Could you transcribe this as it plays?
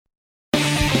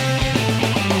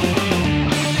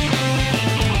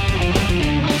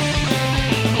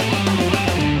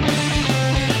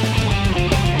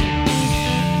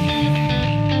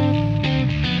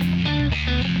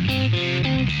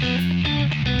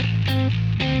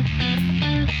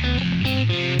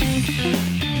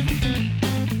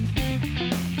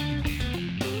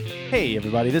Hey,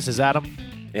 everybody, this is Adam,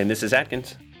 And this is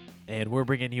Atkins. and we're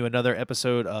bringing you another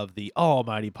episode of the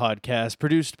Almighty Podcast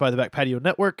produced by the Back Patio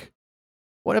Network.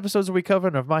 What episodes are we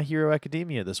covering of My Hero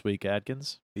Academia this week,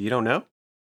 Atkins? You don't know?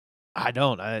 I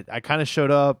don't. I kind of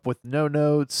showed up with no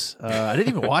notes. I didn't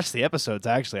even watch the episodes,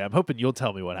 actually. I'm hoping you'll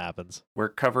tell me what happens. We're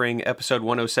covering episode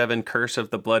 107, Curse of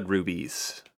the Blood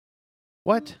Rubies.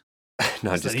 What?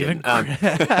 No, I'm Is just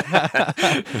that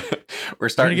kidding. We're You're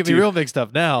starting going to get me real mixed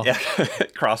up now. Yeah,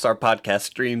 cross our podcast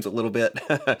streams a little bit.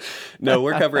 No,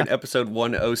 we're covering episode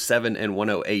 107 and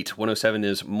 108. 107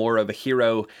 is More of a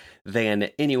Hero Than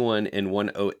Anyone, and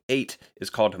 108 is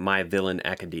called My Villain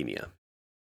Academia.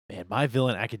 Man, My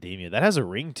Villain Academia, that has a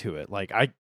ring to it. Like,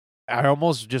 I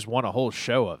almost just want a whole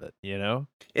show of it, you know?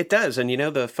 It does, and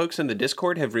the folks in the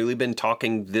Discord have really been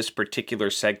talking this particular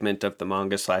segment of the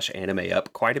manga/anime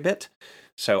up quite a bit.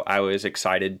 So I was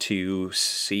excited to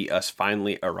see us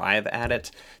finally arrive at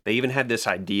it. They even had this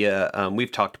idea,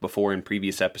 we've talked before in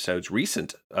previous episodes,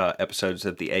 recent episodes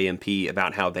of the AMP,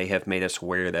 about how they have made us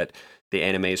aware that the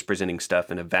anime is presenting stuff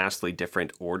in a vastly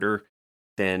different order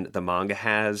than the manga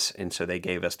has. And so they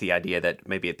gave us the idea that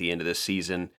maybe at the end of this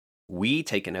season, we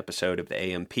take an episode of the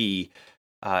AMP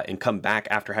and come back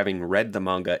after having read the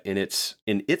manga in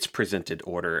its presented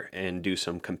order and do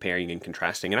some comparing and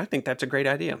contrasting. And I think that's a great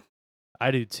idea. I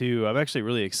do too. I'm actually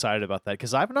really excited about that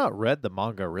because I've not read the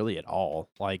manga really at all.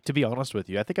 Like, to be honest with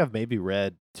you, I think I've maybe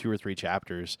read 2 or 3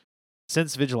 chapters.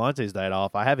 Since Vigilantes died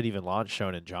off, I haven't even launched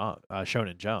Shonen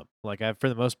Jump. Like, for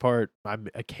the most part, I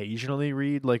occasionally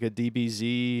read like a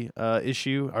DBZ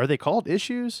issue. Are they called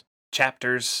issues?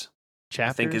 Chapters.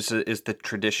 I think is the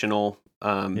traditional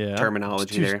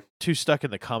terminology there. Too stuck in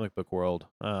the comic book world.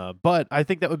 But I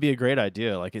think that would be a great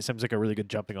idea. Like, it seems like a really good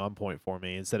jumping on point for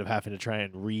me instead of having to try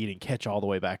and read and catch all the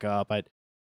way back up.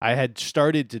 I had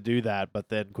started to do that, but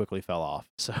then quickly fell off.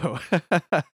 So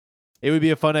it would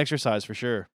be a fun exercise for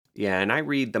sure. Yeah, and I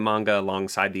read the manga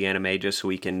alongside the anime just so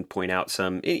we can point out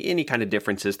any kind of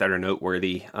differences that are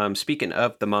noteworthy. Speaking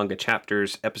of the manga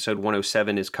chapters, episode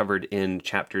 107 is covered in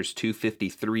chapters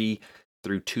 253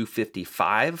 through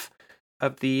 255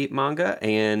 of the manga,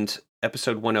 and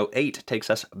episode 108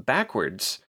 takes us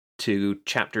backwards to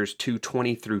chapters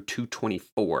 220 through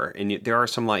 224. And there are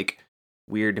some like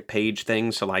weird page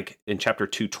things. So like in chapter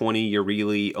 220, you're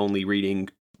really only reading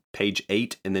page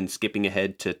 8 and then skipping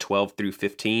ahead to 12 through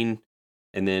 15.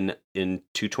 And then in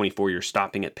 224, you're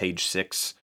stopping at page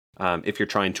 6. If you're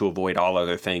trying to avoid all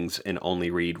other things and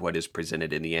only read what is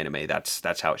presented in the anime,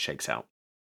 that's how it shakes out.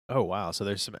 Oh, wow. So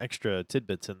there's some extra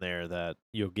tidbits in there that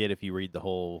you'll get if you read the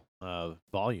whole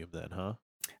volume then, huh?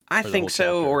 I think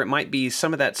so, or it might be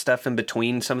some of that stuff in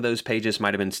between. Some of those pages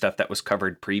might have been stuff that was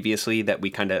covered previously that we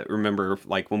kind of remember,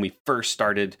 like when we first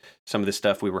started some of the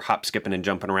stuff, we were hop, skipping, and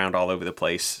jumping around all over the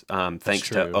place. Thanks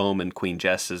to Ohm and Queen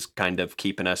Jess is kind of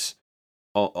keeping us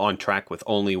on track with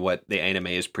only what the anime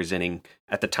is presenting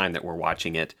at the time that we're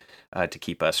watching it to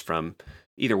keep us from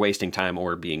either wasting time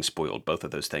or being spoiled. Both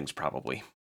of those things probably.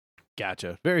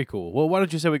 Gotcha. Very cool. Well, why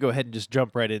don't you say we go ahead and just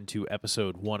jump right into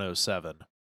episode 107?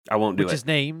 I won't do it. Which is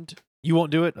named... You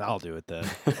won't do it? I'll do it then.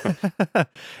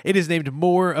 It is named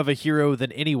More of a Hero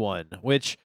Than Anyone,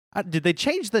 which... did they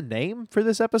change the name for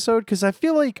this episode? Because I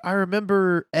feel like I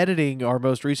remember editing our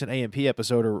most recent AMP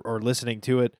episode or listening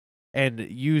to it, and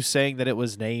you saying that it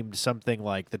was named something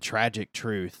like The Tragic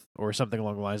Truth or something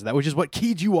along the lines of that, which is what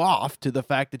keyed you off to the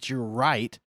fact that you're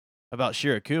right about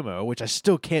Shirakumo, which I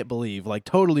still can't believe, like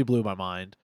totally blew my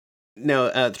mind. No,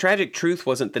 The Tragic Truth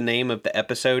wasn't the name of the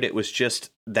episode. It was just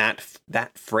that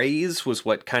phrase was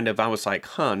what kind of, I was like,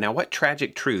 now what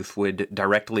tragic truth would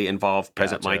directly involve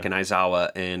President Mike and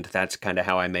Aizawa? And that's kind of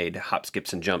how I made hop,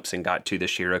 skips, and jumps and got to the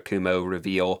Shirakumo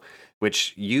reveal,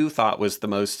 which you thought was the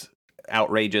most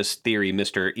outrageous theory.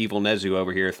 Mr. Evil Nezu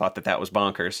over here thought that was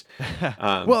bonkers.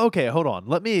 Well, okay, hold on.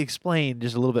 Let me explain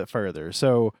just a little bit further.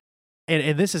 So...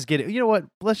 And this is getting, you know what?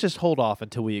 Let's just hold off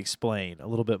until we explain a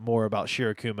little bit more about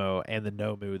Shirakumo and the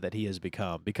Nomu that he has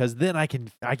become, because then I can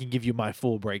give you my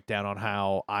full breakdown on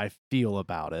how I feel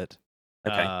about it,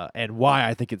 okay, and why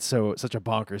I think it's such a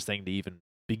bonkers thing to even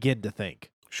begin to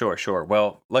think. Sure.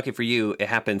 Well, lucky for you, it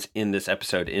happens in this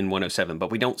episode in 107,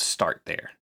 but we don't start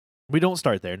there. We don't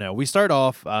start there. No, we start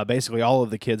off basically all of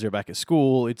the kids are back at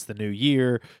school. It's the new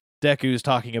year. Deku's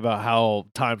talking about how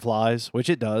time flies, which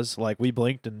it does. Like, we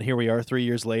blinked, and here we are 3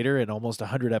 years later and almost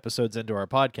 100 episodes into our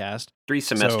podcast. 3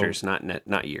 semesters,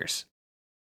 not years.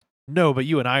 No, but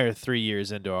you and I are 3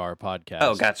 years into our podcast.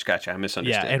 Oh, gotcha. I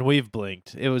misunderstood. Yeah, and we've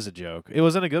blinked. It was a joke. It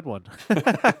wasn't a good one.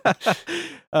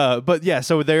 But yeah,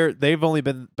 so they've only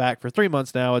been back for 3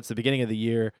 months now. It's the beginning of the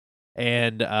year.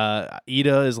 And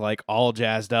Ida is like all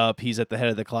jazzed up. He's at the head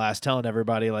of the class telling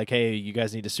everybody like, hey, you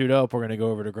guys need to suit up. We're going to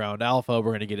go over to Ground Alpha.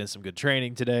 We're going to get in some good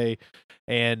training today.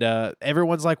 And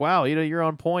everyone's like, wow, Ida, you're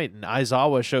on point. And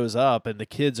Aizawa shows up and the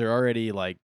kids are already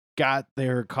like got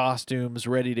their costumes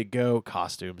ready to go.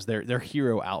 Costumes, their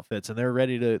hero outfits, and they're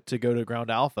ready to go to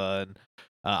Ground Alpha. And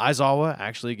Aizawa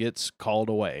actually gets called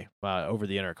away over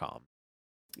the intercom.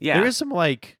 Yeah. There is some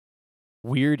like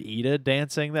weird Ida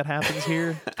dancing that happens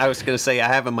here. I was going to say, I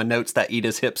have in my notes that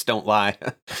Ida's hips don't lie.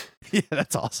 Yeah,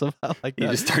 that's awesome. I like that. He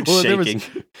just starts shaking.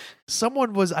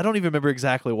 Someone was, I don't even remember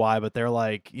exactly why, but they're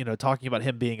like, talking about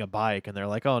him being a bike, and they're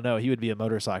like, oh no, he would be a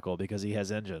motorcycle because he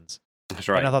has engines. That's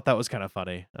right. And I thought that was kind of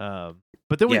funny.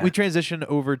 But then we transition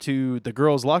over to the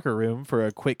girls' locker room for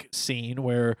a quick scene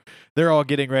where they're all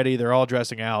getting ready. They're all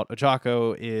dressing out.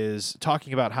 Ochako is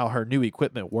talking about how her new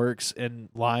equipment works in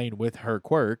line with her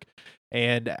quirk.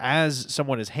 And as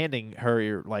someone is handing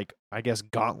her, like, I guess,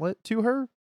 gauntlet to her,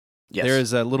 yes, there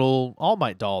is a little All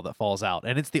Might doll that falls out.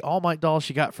 And it's the All Might doll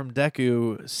she got from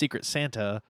Deku Secret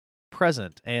Santa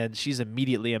present. And she's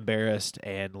immediately embarrassed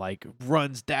and, like,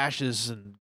 runs, dashes,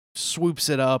 and swoops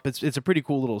it up. It's a pretty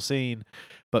cool little scene.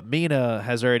 But Mina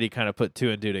has already kind of put two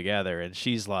and two together. And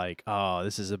she's like, oh,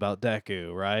 this is about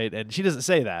Deku, right? And she doesn't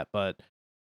say that, but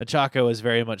Ochako is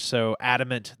very much so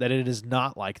adamant that it is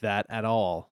not like that at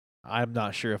all. I'm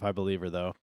not sure if I believe her,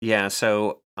 though. Yeah,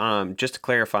 so just to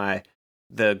clarify,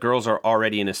 the girls are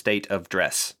already in a state of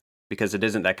dress because it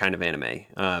isn't that kind of anime.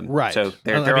 Right. So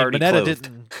they're already clothed.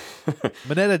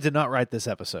 Mineta did not write this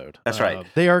episode. That's right.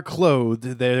 They are clothed.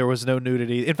 There was no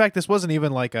nudity. In fact, this wasn't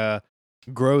even like a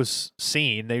gross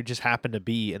scene. They just happened to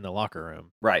be in the locker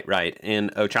room. Right.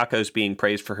 And Ochako's being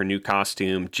praised for her new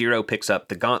costume. Jiro picks up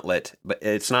the gauntlet, but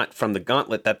it's not from the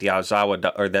gauntlet that the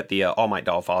Aizawa or that the All Might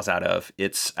doll falls out of.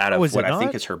 It's out of what I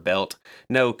think is her belt.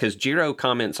 No, because Jiro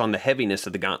comments on the heaviness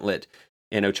of the gauntlet,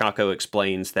 and Ochako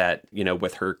explains that,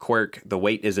 with her quirk, the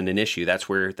weight isn't an issue. That's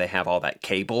where they have all that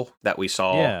cable that we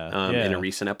saw in a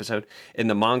recent episode. In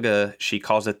the manga, she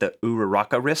calls it the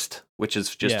Uraraka wrist, which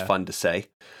is just fun to say.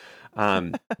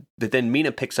 But then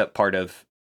Mina picks up part of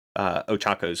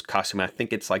Ochako's costume. I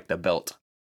think it's like the belt,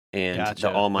 and the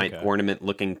All Might ornament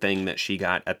looking thing that she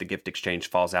got at the gift exchange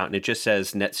falls out, and it just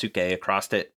says Netsuke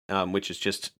across it, which is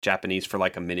just Japanese for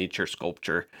like a miniature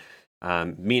sculpture.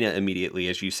 Mina immediately,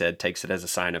 as you said, takes it as a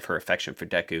sign of her affection for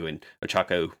Deku, and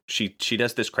Ochako, she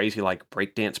does this crazy like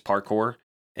breakdance parkour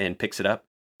and picks it up,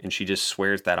 and she just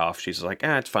swears that off. She's like,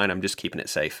 it's fine, I'm just keeping it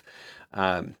safe.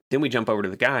 Then we jump over to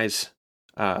the guys'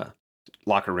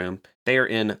 locker room. They are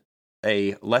in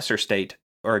a lesser state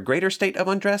or a greater state of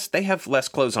undress. They have less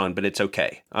clothes on, but it's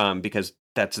okay because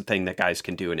that's the thing that guys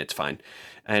can do, and it's fine.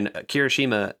 And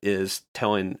Kirishima is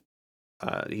telling,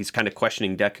 he's kind of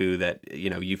questioning Deku that,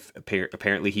 you've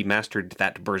apparently he mastered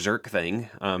that berserk thing,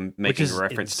 making a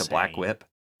reference to Black Whip.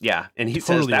 Yeah, and he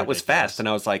says that was fast, and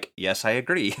I was like, yes, I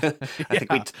agree.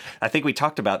 I think we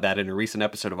talked about that in a recent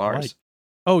episode of ours. Right.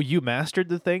 Oh, you mastered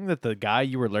the thing that the guy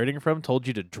you were learning from told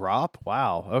you to drop?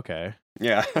 Wow, okay.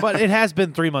 Yeah. But it has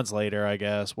been 3 months later, I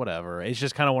guess. Whatever. It's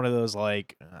just kind of one of those,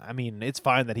 like, I mean, it's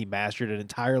fine that he mastered an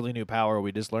entirely new power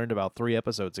we just learned about 3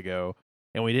 episodes ago,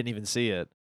 and we didn't even see it.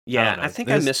 Yeah, I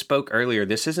think I misspoke earlier.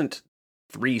 This isn't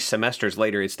 3 semesters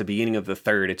later. It's the beginning of the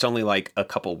 3rd. It's only like a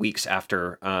couple weeks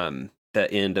after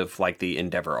the end of like the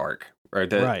Endeavor arc. Or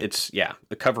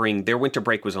the covering, their winter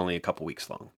break was only a couple weeks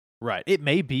long. Right. It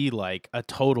may be like a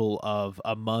total of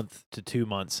a month to 2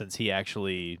 months since he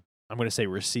actually, I'm going to say,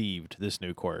 received this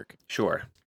new quirk. Sure.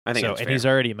 I think so. And he's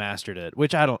already mastered it,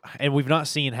 which and we've not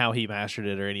seen how he mastered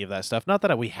it or any of that stuff. Not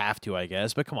that we have to, I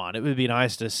guess, but come on, it would be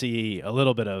nice to see a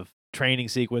little bit of training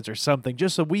sequence or something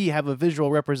just so we have a visual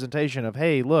representation of,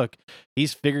 hey, look,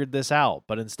 he's figured this out.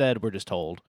 But instead, we're just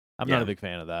told. I'm not a big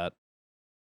fan of that.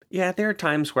 Yeah, there are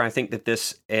times where I think that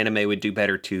this anime would do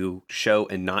better to show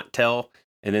and not tell.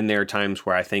 And then there are times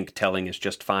where I think telling is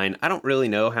just fine. I don't really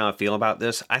know how I feel about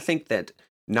this. I think that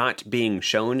not being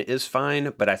shown is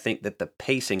fine, but I think that the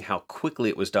pacing, how quickly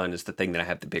it was done, is the thing that I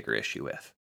have the bigger issue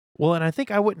with. Well, and I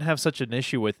think I wouldn't have such an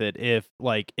issue with it if,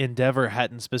 like, Endeavor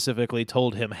hadn't specifically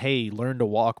told him, hey, learn to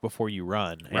walk before you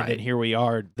run. And then here we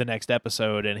are the next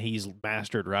episode, and he's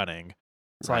mastered running.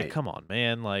 It's like, come on,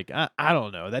 man. Like, I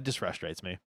don't know. That just frustrates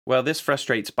me. Well, this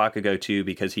frustrates Bakugo, too,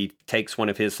 because he takes one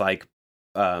of his, like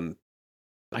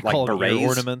I call them berets,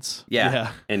 ornaments.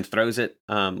 Yeah, and throws it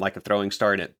like a throwing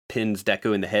star, and it pins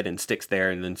Deku in the head and sticks there.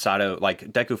 And then Sato,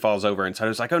 like, Deku falls over, and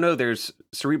Sato's like, "Oh no, there's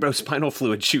cerebrospinal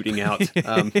fluid shooting out,"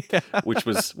 which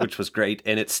was great.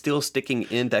 And it's still sticking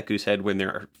in Deku's head when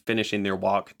they're finishing their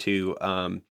walk to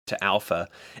to Alpha.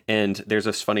 And there's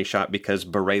this funny shot because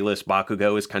Boralus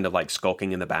Bakugo is kind of like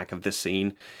skulking in the back of this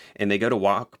scene, and they go to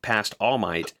walk past All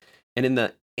Might. And in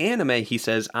the anime, he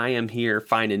says, "I am here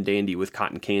fine and dandy with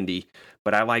cotton candy."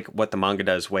 But I like what the manga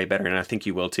does way better, and I think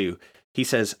you will too. He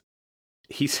says,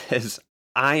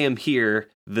 "I am here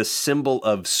the symbol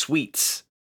of sweets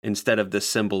instead of the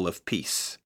symbol of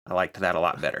peace." I liked that a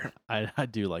lot better. I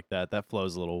do like that. That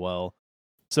flows a little well.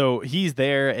 So he's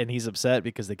there and he's upset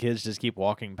because the kids just keep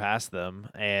walking past them.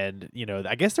 And,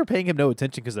 I guess they're paying him no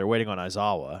attention because they're waiting on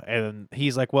Aizawa. And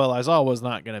he's like, well, Aizawa's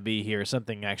not going to be here.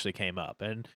 Something actually came up.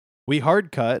 And we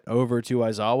hard cut over to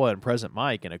Aizawa and Present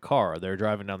Mike in a car. They're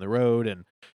driving down the road, and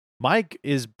Mike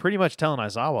is pretty much telling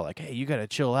Aizawa, like, hey, you got to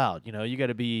chill out. You got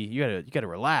to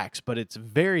relax. But it's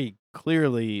very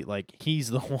clearly like he's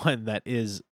the one that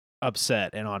is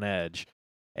upset and on edge.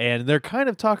 And they're kind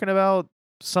of talking about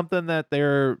something that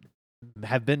they're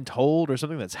have been told or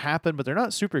something that's happened, but they're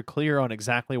not super clear on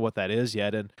exactly what that is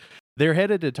yet. And they're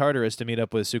headed to Tartarus to meet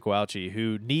up with Tsukuauchi,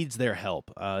 who needs their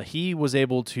help. He was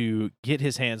able to get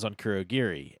his hands on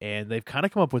Kurogiri, and they've kind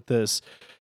of come up with this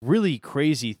really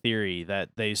crazy theory that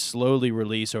they slowly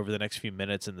release over the next few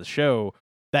minutes in the show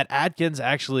that Adkins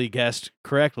actually guessed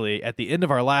correctly at the end of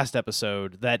our last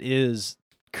episode. That is,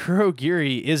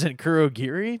 Kurogiri isn't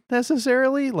Kurogiri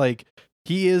necessarily. Like,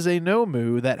 he is a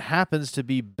Nomu that happens to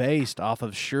be based off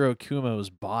of Shirakumo's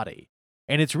body.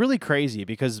 And it's really crazy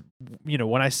because,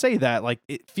 when I say that, like,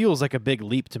 it feels like a big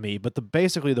leap to me, but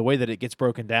basically the way that it gets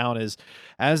broken down is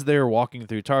as they're walking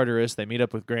through Tartarus, they meet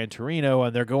up with Gran Torino,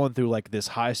 and they're going through like this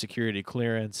high security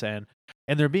clearance, and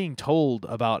they're being told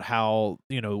about how,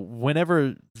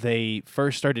 whenever they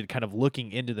first started kind of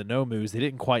looking into the Nomus, they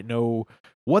didn't quite know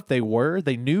what they were.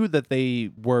 They knew that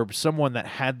they were someone that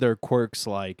had their quirks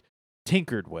like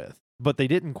tinkered with, but they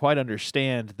didn't quite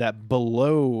understand that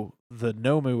below the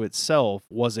Nomu itself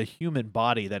was a human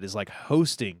body that is like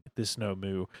hosting this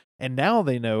Nomu. And now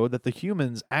they know that the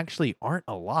humans actually aren't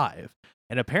alive.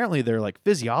 And apparently their like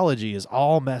physiology is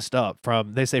all messed up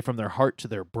from their heart to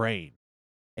their brain.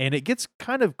 And it gets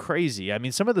kind of crazy. I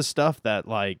mean, some of the stuff that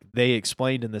like they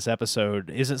explained in this episode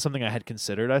isn't something I had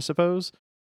considered, I suppose.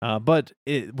 But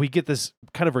we get this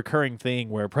kind of recurring thing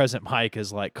where Present Mike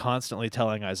is like constantly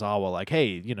telling Aizawa, like, hey,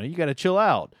 you got to chill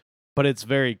out. But it's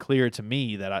very clear to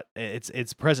me that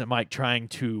it's Present Mike trying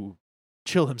to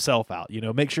chill himself out,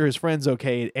 make sure his friend's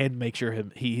okay and make sure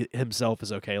he himself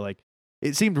is okay. Like,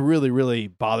 it seemed really, really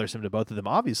bothersome to both of them,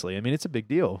 obviously. I mean, it's a big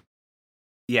deal.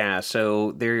 Yeah,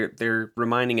 so they're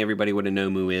reminding everybody what a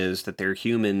Nomu is, that they're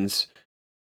humans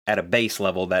at a base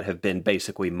level that have been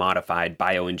basically modified,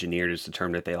 bioengineered is the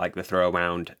term that they like to throw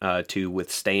around, to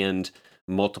withstand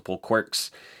multiple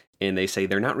quirks. And they say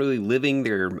they're not really living,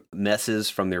 they're messes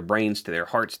from their brains to their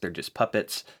hearts, they're just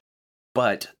puppets.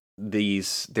 But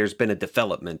there's been a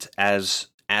development as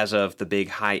of the big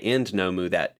high-end Nomu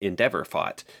that Endeavor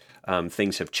fought.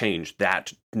 Things have changed.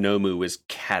 That Nomu is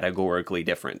categorically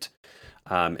different.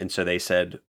 And so they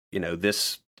said,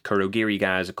 this Kurogiri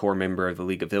guy is a core member of the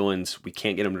League of Villains. We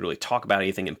can't get him to really talk about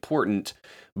anything important,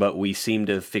 but we seem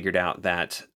to have figured out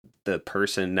that the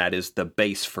person that is the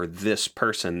base for this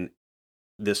person,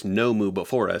 this Nomu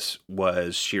before us,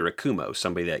 was Shirakumo,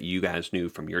 somebody that you guys knew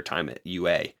from your time at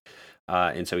UA.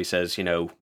 And so he says,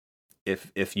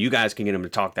 if you guys can get him to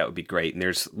talk, that would be great. And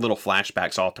there's little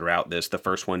flashbacks all throughout this. The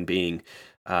first one being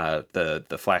the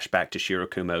flashback to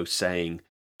Shirakumo saying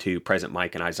to Present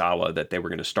Mike and Aizawa that they were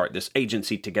going to start this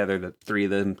agency together, that the three of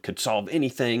them could solve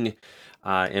anything.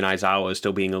 And Aizawa is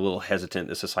still being a little hesitant.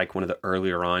 This is like one of the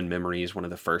earlier on memories, one of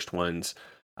the first ones.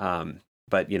 But,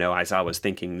 Aizawa was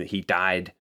thinking that he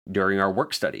died during our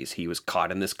work studies. He was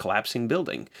caught in this collapsing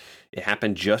building. It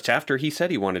happened just after he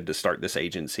said he wanted to start this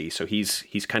agency. So he's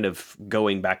kind of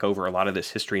going back over a lot of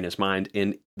this history in his mind.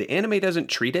 And the anime doesn't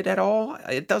treat it at all.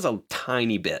 It does a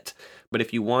tiny bit. But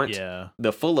if you want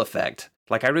the full effect,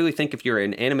 like, I really think if you're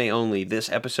an anime only, this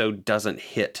episode doesn't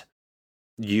hit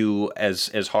you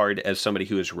as hard as somebody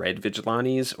who has read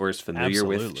Vigilantes or is familiar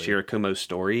with Shirakumo's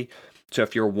story. So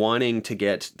if you're wanting to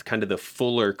get kind of the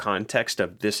fuller context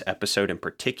of this episode in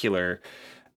particular,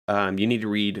 you need to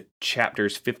read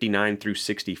chapters 59 through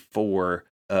 64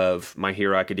 of My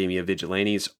Hero Academia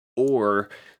Vigilantes, or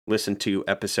listen to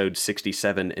episodes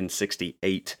 67 and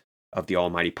 68 of the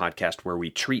Almighty Podcast, where we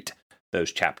treat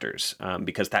those chapters,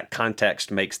 because that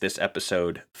context makes this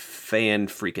episode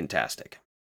fan-freaking-tastic.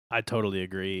 I totally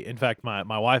agree. In fact,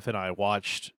 my wife and I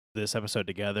watched this episode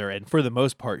together, and for the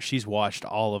most part, she's watched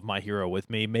all of My Hero with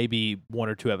me, maybe one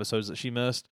or two episodes that she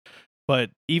missed.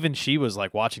 But even she was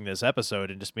like watching this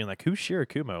episode and just being like, "Who's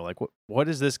Shirakumo? Like, what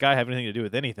does this guy have anything to do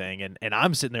with anything?" And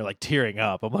I'm sitting there like tearing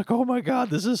up. I'm like, "Oh my god,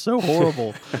 this is so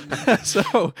horrible."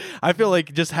 So I feel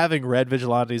like just having read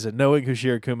Vigilantes and knowing who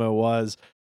Shirakumo was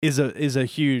is a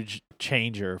huge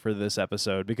changer for this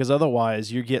episode, because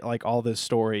otherwise you get like all this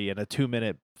story in a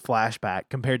 2-minute flashback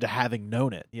compared to having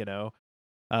known it, you know.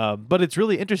 But it's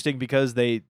really interesting because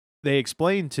they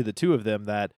explain to the two of them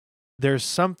that there's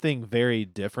something very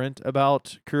different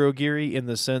about Kurogiri, in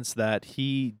the sense that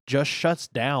he just shuts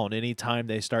down anytime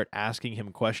they start asking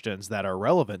him questions that are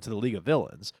relevant to the League of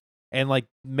Villains. And like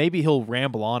maybe he'll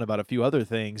ramble on about a few other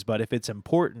things, but if it's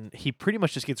important, he pretty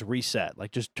much just gets reset,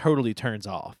 like just totally turns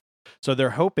off. So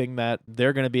they're hoping that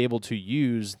they're going to be able to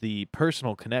use the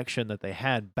personal connection that they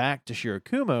had back to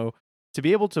Shirakumo to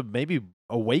be able to maybe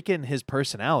awaken his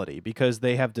personality, because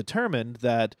they have determined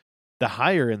that the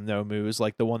higher in Nomus,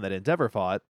 like the one that Endeavor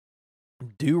fought,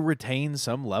 do retain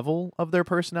some level of their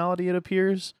personality, it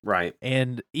appears. Right.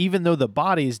 And even though the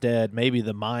body's dead, maybe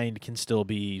the mind can still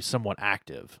be somewhat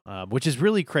active, which is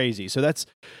really crazy. So that's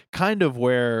kind of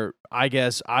where I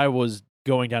guess I was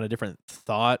going down a different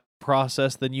thought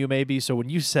process than you maybe. So when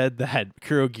you said that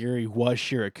Kurogiri was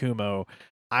Shirakumo,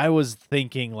 I was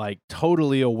thinking like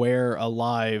totally aware,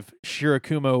 alive.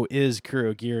 Shirakumo is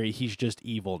Kurogiri. He's just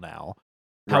evil now.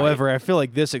 Right. However, I feel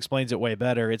like this explains it way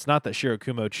better. It's not that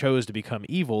Shirakumo chose to become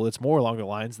evil. It's more along the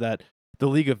lines that the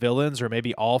League of Villains, or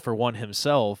maybe All for One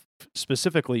himself,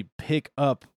 specifically pick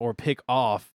up or pick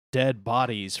off dead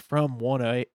bodies from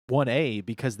 1A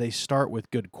because they start with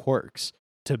good quirks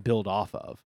to build off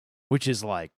of, which is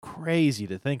like crazy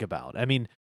to think about. I mean,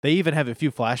 they even have a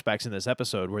few flashbacks in this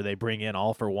episode where they bring in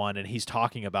All for One, and he's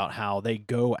talking about how they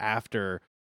go after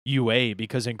UA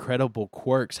because incredible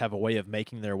quirks have a way of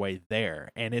making their way there.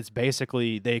 And it's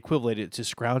basically, they equivalent it to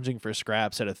scrounging for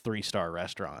scraps at a 3-star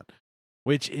restaurant,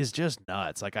 which is just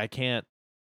nuts. Like I can't,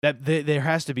 there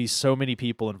has to be so many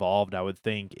people involved, I would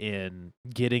think, in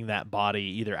getting that body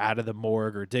either out of the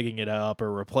morgue or digging it up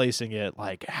or replacing it.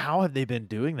 Like, how have they been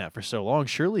doing that for so long?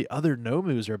 Surely other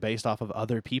Nomus are based off of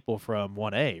other people from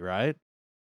 1A, right?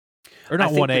 Or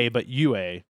not 1A, but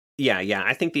UA. Yeah.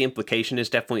 I think the implication is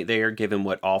definitely there, given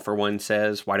what All for One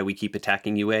says. Why do we keep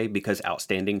attacking UA? Because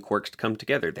outstanding quirks come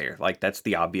together there. Like, that's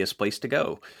the obvious place to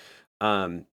go.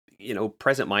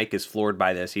 Present Mike is floored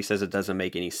by this. He says it doesn't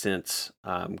make any sense.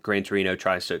 Gran Torino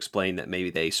tries to explain that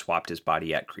maybe they swapped his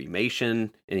body at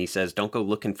cremation, and he says, don't go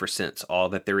looking for sense. All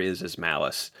that there is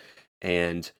malice.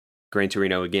 And Gran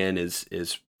Torino, again,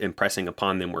 is impressing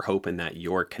upon them, we're hoping that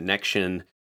your connection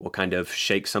will kind of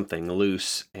shake something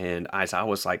loose. And Aizawa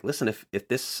was like, listen, if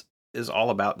this is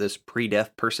all about this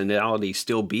pre-death personality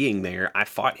still being there, I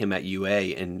fought him at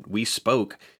UA and we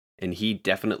spoke, and he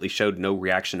definitely showed no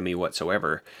reaction to me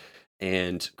whatsoever.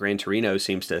 And Gran Torino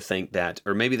seems to think that,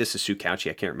 or maybe this is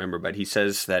Tsukauchi, I can't remember, but he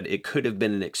says that it could have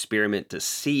been an experiment to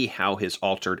see how his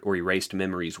altered or erased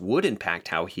memories would impact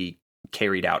how he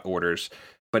carried out orders.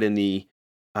 But in the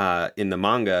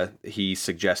manga, he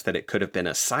suggests that it could have been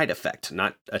a side effect,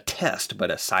 not a test, but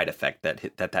a side effect,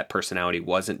 that personality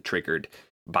wasn't triggered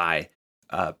by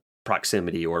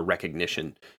proximity or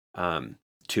recognition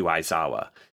to Aizawa.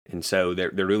 And so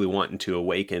they're really wanting to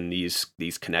awaken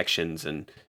these connections. And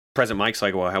Present Mike's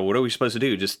like, well, what are we supposed to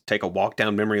do? Just take a walk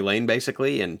down memory lane,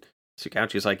 basically? And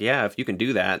Tsukauchi's like, yeah, if you can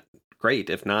do that, great.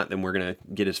 If not, then we're going to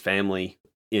get his family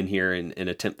in here and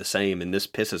attempt the same. And this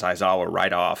pisses Aizawa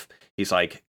right off. He's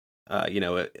like,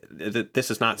 this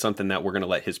is not something that we're going to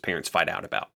let his parents fight out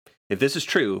about. If this is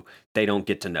true, they don't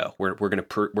get to know. We're going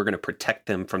to protect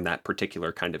them from that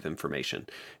particular kind of information.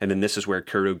 And then this is where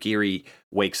Kurogiri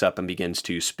wakes up and begins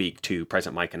to speak to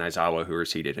Present Mike and Aizawa, who are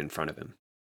seated in front of him.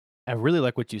 I really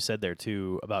like what you said there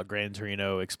too about Gran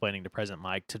Torino explaining to Present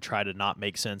Mike to try to not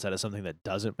make sense out of something that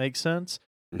doesn't make sense,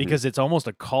 because it's almost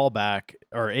a callback,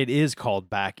 or it is called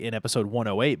back in episode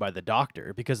 108 by the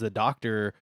Doctor, because the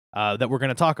Doctor that we're going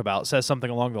to talk about says something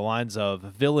along the lines of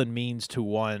villain means to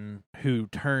one who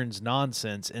turns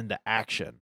nonsense into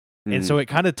action. And so it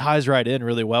kind of ties right in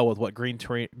really well with what Gran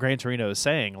Torino is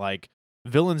saying. Like,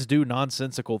 villains do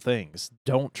nonsensical things.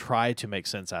 Don't try to make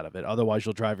sense out of it. Otherwise,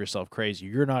 you'll drive yourself crazy.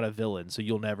 You're not a villain, so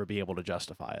you'll never be able to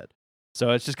justify it. So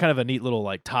it's just kind of a neat little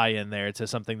like tie in there to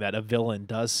something that a villain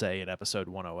does say in episode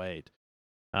 108.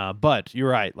 But you're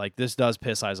right. Like, this does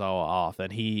piss Aizawa off,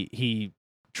 and he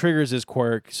triggers his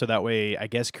quirk so that way I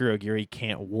guess Kurogiri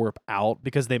can't warp out,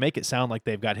 because they make it sound like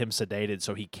they've got him sedated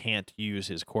so he can't use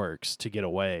his quirks to get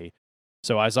away.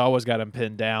 So Aizawa's got him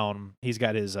pinned down. He's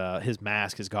got his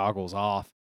mask, his goggles off,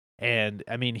 And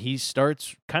I mean, he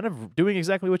starts kind of doing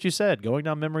exactly what you said, going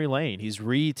down memory lane. He's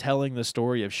retelling the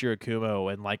story of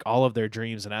Shirakumo, and like all of their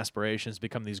dreams and aspirations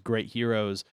become these great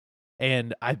heroes.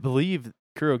 And I believe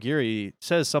Kurogiri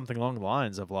says something along the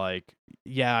lines of like,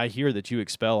 "Yeah, I hear that you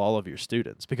expel all of your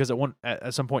students," because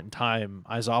at some point in time,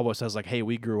 Aizawa says like, "Hey,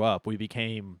 we grew up, we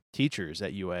became teachers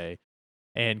at UA."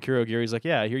 And Kurogiri's like,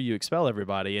 "Yeah, I hear you expel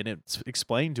everybody." And it's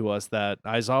explained to us that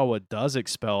Aizawa does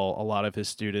expel a lot of his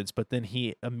students, but then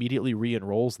he immediately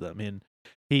re-enrolls them. And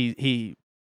he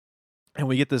and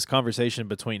we get this conversation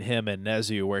between him and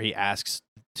Nezu where he asks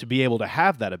to be able to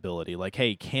have that ability. Like,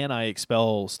 "Hey, can I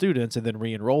expel students and then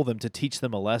re-enroll them to teach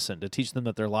them a lesson, to teach them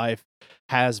that their life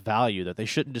has value, that they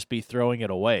shouldn't just be throwing it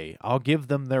away? I'll give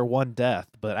them their one death,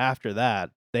 but after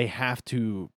that, they have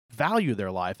to value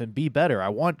their life and be better. I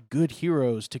want good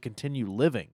heroes to continue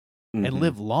living and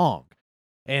live long."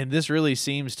 And this really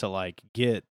seems to like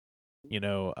get,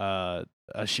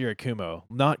 a Shirakumo,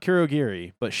 not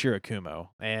Kurogiri, but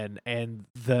Shirakumo. And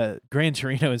the Gran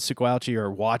Torino and Tsukuauchi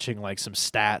are watching like some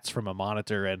stats from a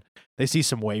monitor, and they see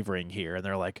some wavering here, and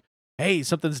they're like, "Hey,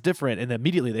 something's different." And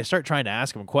immediately they start trying to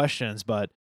ask him questions,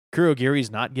 but Kurogiri's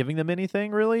not giving them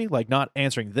anything really, like not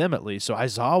answering them at least. So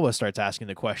Aizawa starts asking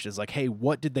the questions like, "Hey,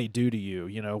 what did they do to you?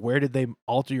 Where did they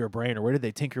alter your brain, or where did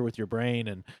they tinker with your brain?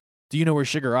 And do you know where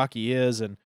Shigaraki is?"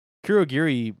 And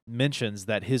Kurogiri mentions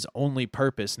that his only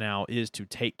purpose now is to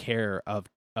take care of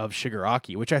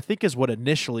Shigaraki, which I think is what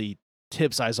initially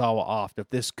tips Aizawa off that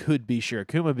this could be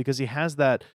Shirakumo, because he has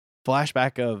that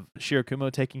flashback of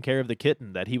Shirakumo taking care of the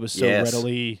kitten that he was so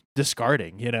readily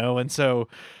discarding, And so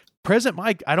Present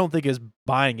Mike, I don't think, is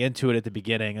buying into it at the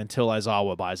beginning until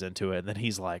Aizawa buys into it, and then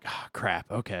he's like, "Oh,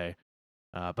 crap, okay."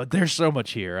 But there's so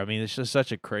much here. I mean, it's just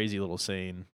such a crazy little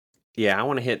scene. Yeah, I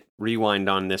want to hit rewind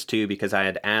on this too, because I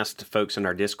had asked folks in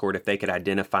our Discord if they could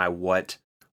identify what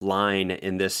line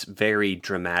in this very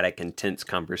dramatic, intense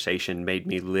conversation made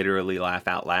me literally laugh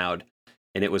out loud.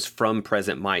 And it was from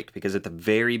Present Mike, because at the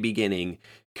very beginning,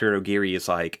 Kurogiri is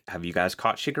like, "Have you guys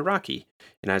caught Shigaraki?"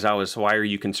 And Aizawa's, "Why are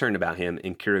you concerned about him?"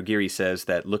 And Kurogiri says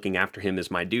that looking after him is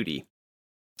my duty.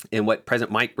 And what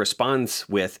Present Mike responds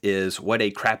with is, "What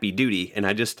a crappy duty." And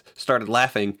I just started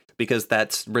laughing because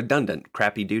that's redundant,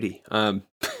 crappy duty. I'm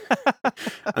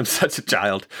such a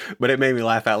child, but it made me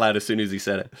laugh out loud as soon as he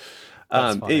said it.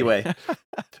 Anyway,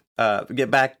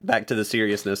 get back to the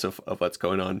seriousness of what's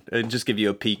going on, and just give you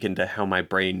a peek into how my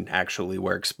brain actually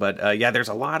works. But yeah, there's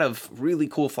a lot of really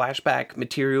cool flashback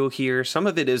material here. Some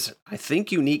of it is, I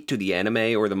think, unique to the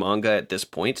anime or the manga at this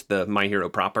point, the My Hero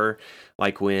proper,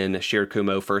 like when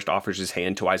Shirakumo first offers his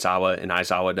hand to Aizawa, and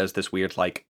Aizawa does this weird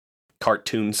like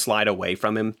cartoon slide away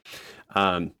from him,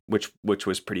 which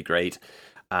was pretty great.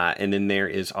 And then there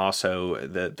is also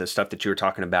the stuff that you were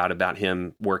talking about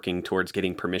him working towards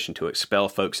getting permission to expel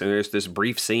folks. And there's this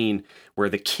brief scene where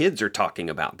the kids are talking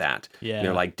about that. Yeah. And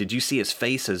they're like, "Did you see his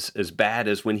face as bad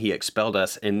as when he expelled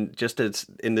us?" And just as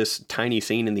in this tiny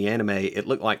scene in the anime, it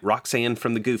looked like Roxanne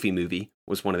from the Goofy movie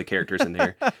was one of the characters in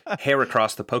there.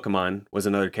 Heracross the Pokemon was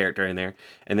another character in there.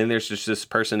 And then there's just this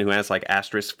person who has like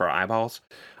asterisks for eyeballs.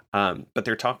 But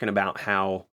they're talking about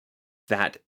how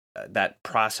that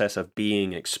process of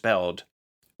being expelled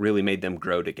really made them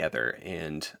grow together.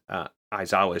 And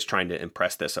Aizawa is trying to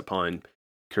impress this upon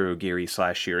Kurogiri /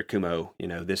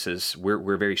 Shirakumo. This is,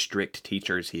 we're very strict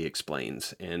teachers, he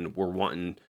explains, and we're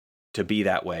wanting to be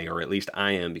that way, or at least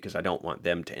I am, because I don't want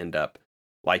them to end up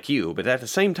like you. But at the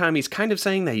same time, he's kind of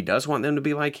saying that he does want them to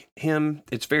be like him.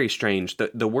 It's very strange.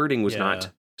 The wording was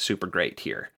not super great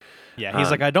here. Yeah,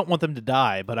 he's like, "I don't want them to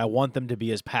die, but I want them to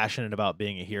be as passionate about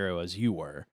being a hero as you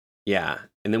were." Yeah.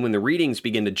 And then when the readings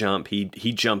begin to jump, he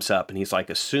jumps up and he's like,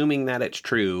 "Assuming that it's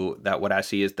true, that what I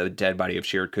see is the dead body of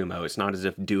Shirakumo, it's not as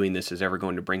if doing this is ever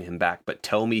going to bring him back, but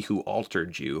tell me who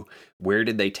altered you. Where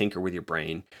did they tinker with your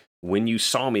brain? When you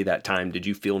saw me that time, did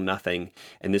you feel nothing?"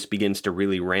 And this begins to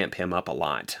really ramp him up a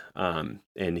lot.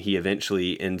 And he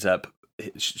eventually ends up,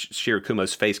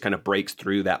 Shirakumo's face kind of breaks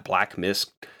through that black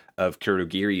mist of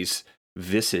Kurogiri's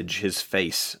visage, his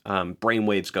face.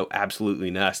 Brainwaves go absolutely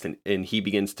nuts, and he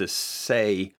begins to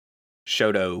say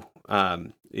Shoto.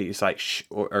 He's like,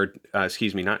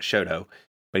 excuse me, not Shoto,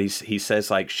 but he says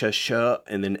like sh,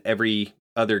 and then every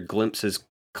other glimpse is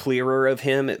clearer of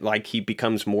him. Like he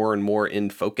becomes more and more in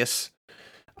focus.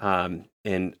 And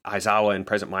Aizawa and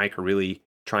Present Mike are really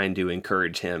trying to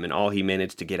encourage him, and all he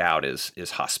managed to get out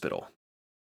is hospital,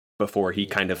 before he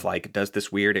kind of like does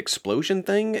this weird explosion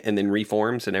thing and then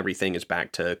reforms and everything is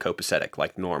back to copacetic,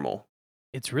 like normal.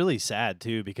 it's really sad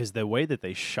too because the way that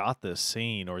they shot this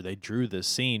scene or they drew this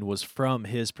scene was from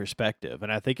his perspective.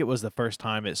 And I think it was the first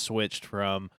time it switched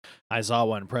from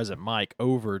Aizawa and Present Mike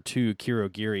over to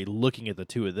Kirogiri looking at the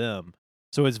two of them.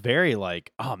 So it's very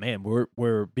like, oh man,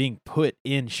 we're being put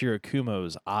in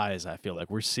Shirakumo's eyes, I feel like.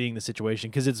 We're seeing the situation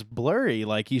because it's blurry,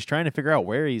 like he's trying to figure out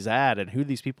where he's at and who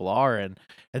these people are, and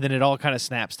then it all kind of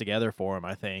snaps together for him,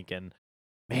 I think. And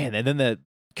man, and then the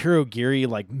Kurogiri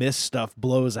like mist stuff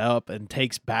blows up and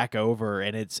takes back over,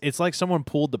 and it's like someone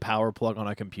pulled the power plug on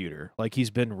a computer, like he's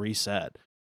been reset.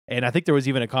 And I think there was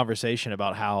even a conversation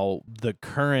about how the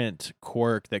current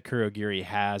quirk that Kurogiri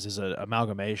has is an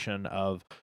amalgamation of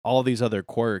all these other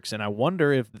quirks, and I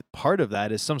wonder if part of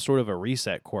that is some sort of a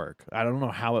reset quirk. I don't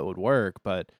know how it would work,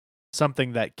 but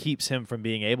something that keeps him from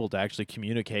being able to actually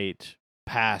communicate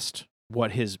past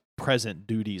what his present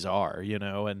duties are,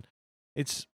 and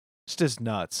it's just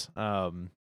nuts.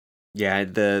 Yeah,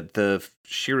 the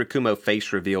Shirakumo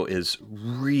face reveal is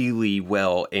really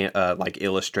well like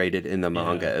illustrated in the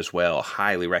manga Yeah. as well.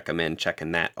 Highly recommend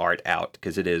checking that art out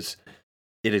because it is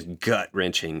gut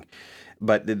wrenching.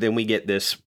 But then we get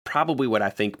this, probably what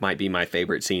I think might be my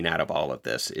favorite scene out of all of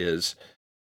this is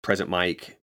Present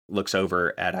Mike looks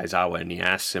over at Aizawa and he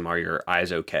asks him, "Are your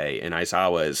eyes okay?" And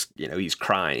Aizawa is, he's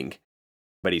crying,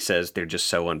 but he says they're just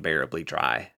so unbearably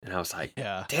dry. And I was like,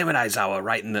 Yeah. damn it, Aizawa,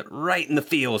 right in the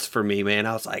feels for me, man.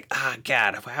 I was like,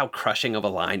 God, how crushing of a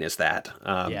line is that?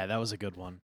 Yeah, that was a good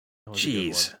one. That was a good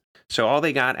Jeez. one. So all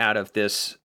they got out of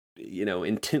this,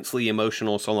 intensely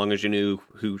emotional, so long as you knew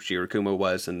who Shirakumo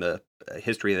was and the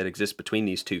history that exists between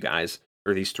these two guys,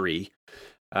 or these three,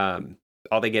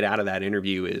 all they get out of that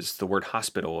interview is the word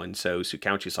hospital. And so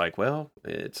Tsukauchi's like, well,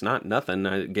 it's not nothing.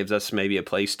 It gives us maybe a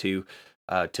place to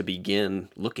begin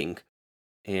looking.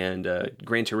 And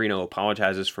Gran Torino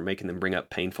apologizes for making them bring up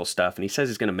painful stuff. And he says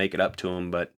he's going to make it up to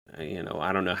him, but,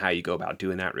 I don't know how you go about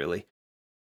doing that, really.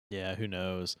 Yeah, who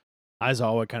knows?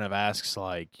 Aizawa kind of asks,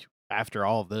 like, after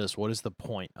all of this, what is the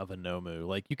point of a Nomu?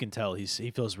 Like, you can tell he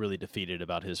feels really defeated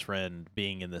about his friend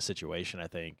being in this situation, I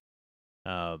think.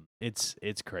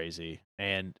 It's crazy.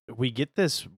 And we get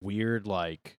this weird,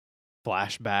 like,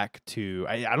 flashback to,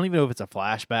 I don't even know if it's a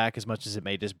flashback as much as it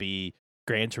may just be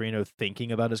Gran Torino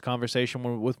thinking about his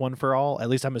conversation with One for All. At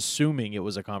least I'm assuming it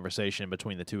was a conversation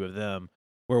between the two of them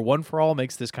where One for All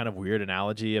makes this kind of weird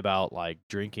analogy about like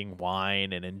drinking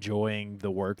wine and enjoying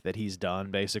the work that he's done,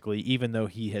 basically, even though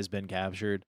he has been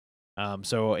captured.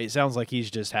 So it sounds like he's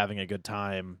just having a good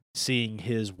time seeing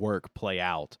his work play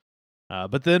out.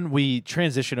 But then we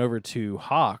transition over to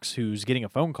Hawks, who's getting a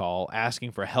phone call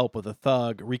asking for help with a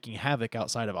thug wreaking havoc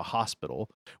outside of a hospital,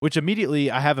 which immediately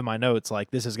I have in my notes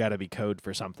like this has got to be code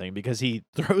for something because he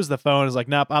throws the phone and is like,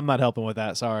 nope, I'm not helping with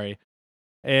that. Sorry.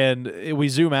 And we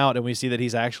zoom out and we see that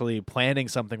he's actually planning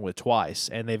something with Twice,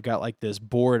 and they've got like this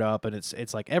board up, and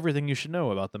it's like everything you should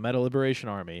know about the Meta Liberation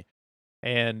Army.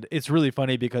 And it's really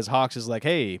funny because Hawks is like,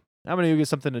 "Hey, I'm gonna go get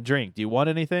something to drink. Do you want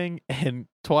anything?" And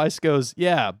Twice goes,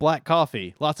 "Yeah, black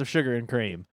coffee, lots of sugar and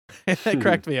cream." That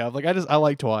cracked me up. Like I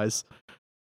like Twice.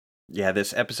 Yeah,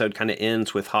 this episode kind of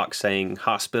ends with Hawk saying,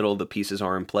 "Hospital, the pieces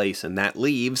are in place," and that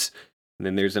leaves. And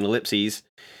then there's an ellipses,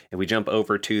 and we jump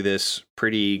over to this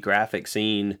pretty graphic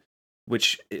scene,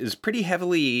 which is pretty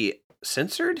heavily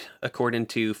censored, according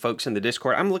to folks in the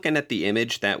Discord. I'm looking at the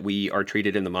image that we are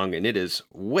treated in the manga, and it is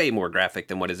way more graphic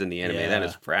than what is in the anime. That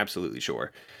is Yeah. for absolutely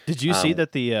sure. Did you see Um,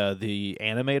 that the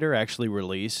animator actually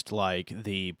released like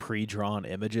the pre-drawn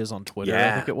images on Twitter? I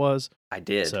yeah, think it was. I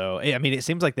did. So, I mean, it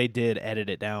seems like they did edit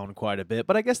it down quite a bit,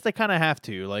 but I guess they kind of have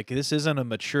to. Like, this isn't a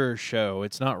mature show.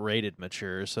 It's not rated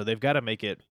mature, so they've got to make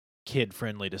it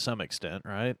kid-friendly to some extent,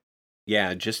 right?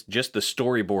 Yeah, just the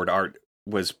storyboard art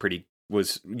was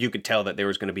you could tell that there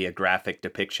was going to be a graphic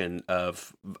depiction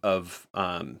of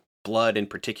blood in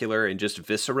particular and just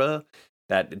viscera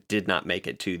that did not make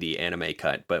it to the anime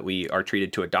cut. But we are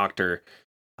treated to a doctor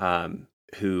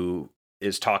who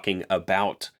is talking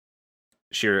about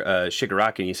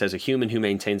Shigaraki, and he says, "A human who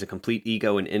maintains a complete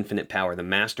ego and infinite power, the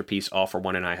masterpiece all for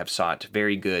one and I have sought.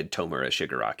 Very good, Tomura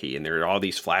Shigaraki." And there are all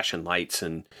these flashing lights,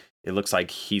 and it looks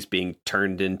like he's being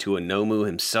turned into a Nomu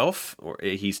himself, or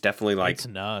he's definitely like It's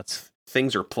nuts.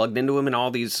 things are plugged into him in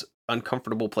all these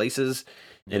uncomfortable places.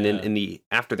 And then Yeah.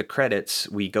 after the credits,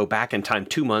 we go back in time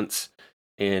 2 months,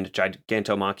 and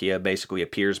Gigantomachia basically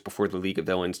appears before the League of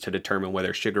Villains to determine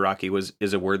whether Shigaraki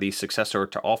is a worthy successor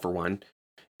to All for One.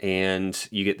 And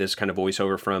you get this kind of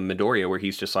voiceover from Midoriya where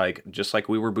he's just like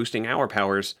we were boosting our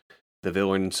powers, the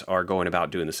villains are going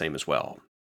about doing the same as well.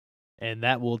 And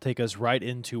that will take us right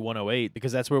into 108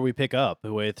 because that's where we pick up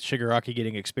with Shigaraki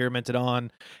getting experimented on.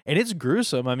 And it's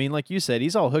gruesome. I mean, like you said,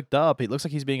 he's all hooked up. It looks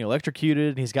like he's being electrocuted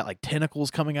and he's got like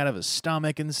tentacles coming out of his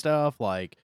stomach and stuff.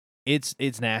 Like it's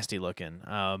nasty looking.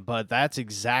 But that's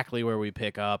exactly where we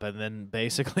pick up. And then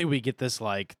basically we get this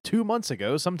like 2 months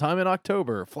ago, sometime in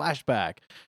October, flashback.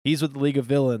 He's with the League of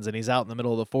Villains and he's out in the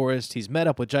middle of the forest. He's met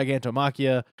up with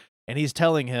Gigantomachia. And he's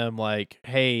telling him, like,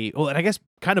 hey, well, and I guess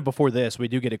kind of before this, we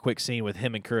do get a quick scene with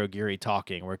him and Kurogiri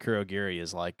talking where Kurogiri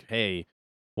is like, hey,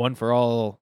 one for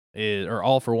all is, or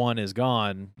all for one is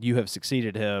gone. You have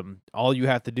succeeded him. All you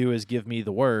have to do is give me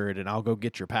the word and I'll go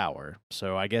get your power.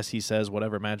 So I guess he says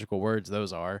whatever magical words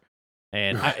those are.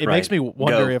 And it Right. makes me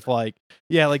wonder Go. if, like,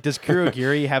 yeah, like, does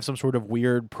Kurogiri have some sort of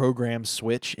weird program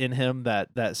switch in him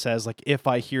that says, like, if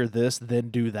I hear this, then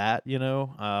do that, you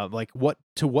know? Like,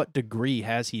 to what degree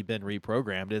has he been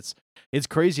reprogrammed? It's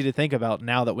crazy to think about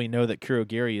now that we know that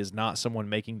Kurogiri is not someone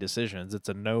making decisions. It's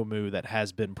a Nomu that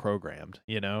has been programmed,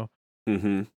 you know?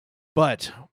 Mm-hmm.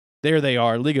 But there they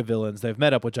are, League of Villains. They've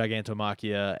met up with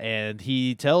Gigantomachia, and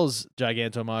he tells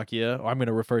Gigantomachia, or I'm going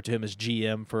to refer to him as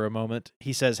GM for a moment.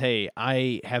 He says, hey,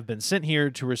 I have been sent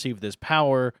here to receive this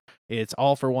power. It's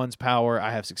all for one's power.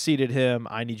 I have succeeded him.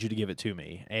 I need you to give it to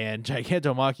me. And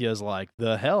Gigantomachia is like,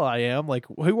 the hell I am? Like,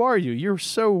 who are you? You're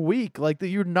so weak. Like, that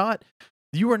you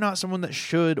are not someone that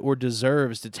should or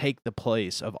deserves to take the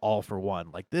place of all for one.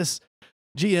 Like, this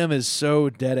GM is so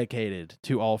dedicated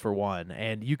to All for One,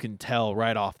 and you can tell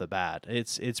right off the bat.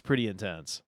 It's pretty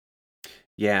intense.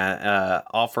 Yeah,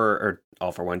 All for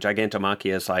One.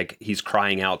 Gigantomachia is like, he's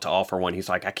crying out to All for One. He's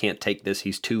like, I can't take this.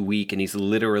 He's too weak, and he's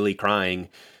literally crying.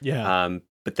 Yeah.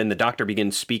 But then the doctor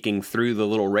begins speaking through the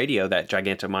little radio that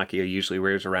Gigantomachia usually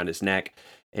wears around his neck,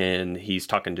 and he's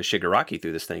talking to Shigaraki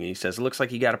through this thing, and he says, it looks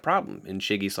like you got a problem. And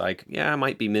Shiggy's like, yeah, I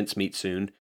might be mincemeat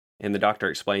soon. And the doctor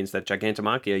explains that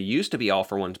Gigantomachia used to be All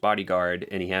for One's bodyguard,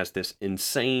 and he has this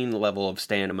insane level of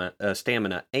stamina,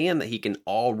 and that he can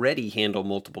already handle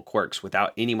multiple quirks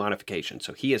without any modification.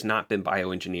 So he has not been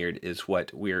bioengineered, is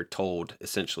what we're told,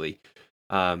 essentially.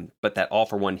 But that All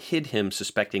for One hid him,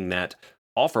 suspecting that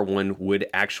All for One would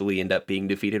actually end up being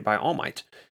defeated by All Might.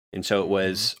 And so it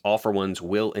was All for One's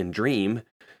will and dream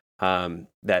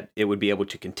that it would be able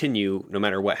to continue no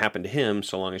matter what happened to him,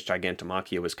 so long as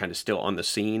Gigantomachia was kind of still on the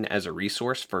scene as a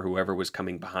resource for whoever was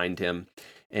coming behind him.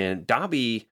 And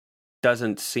Dabi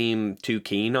doesn't seem too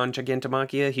keen on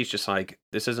Gigantomachia. He's just like,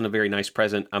 this isn't a very nice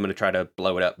present. I'm going to try to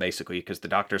blow it up, basically, because the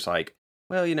doctor's like,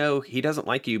 well, you know, he doesn't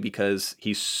like you because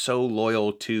he's so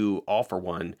loyal to All for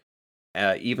One,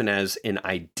 even as an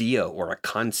idea or a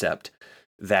concept,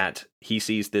 that he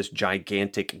sees this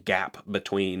gigantic gap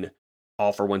between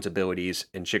All for One's abilities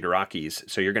and Shigaraki's,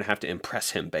 so you're going to have to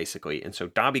impress him, basically. And so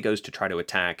Dabi goes to try to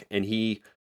attack, and he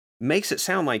makes it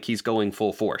sound like he's going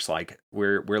full force. Like,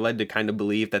 we're led to kind of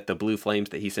believe that the blue flames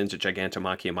that he sends at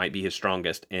Gigantomachia might be his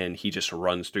strongest, and he just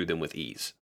runs through them with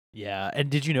ease. Yeah, and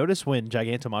did you notice when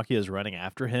Gigantomachia is running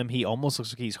after him, he almost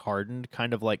looks like he's hardened,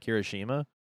 kind of like Kirishima?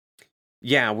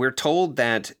 Yeah, we're told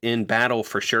that in battle,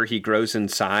 for sure, he grows in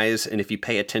size, and if you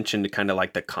pay attention to kind of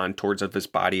like the contours of his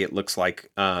body, it looks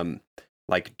like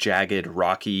jagged,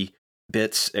 rocky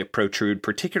bits protrude,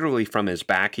 particularly from his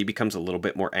back. He becomes a little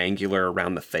bit more angular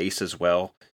around the face as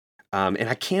well. And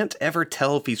I can't ever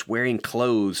tell if he's wearing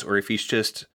clothes or if he's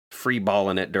just free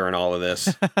balling it during all of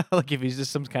this. Like if he's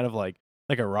just some kind of like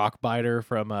a rock biter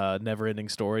from a Never-Ending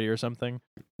Story or something.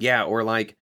 Yeah, or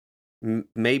like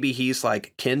maybe he's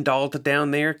like Ken dolled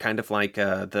down there, kind of like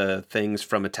the things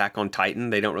from Attack on Titan.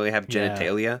 They don't really have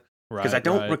genitalia. Because I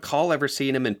don't recall ever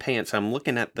seeing him in pants. I'm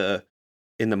looking at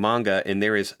in the manga, and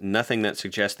there is nothing that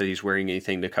suggests that he's wearing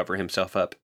anything to cover himself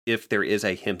up, if there is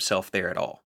a himself there at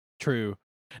all. True.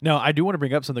 Now, I do want to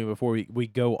bring up something before we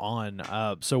go on.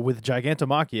 So with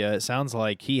Gigantomachia, it sounds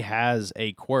like he has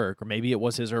a quirk, or maybe it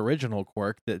was his original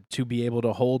quirk, that to be able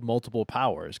to hold multiple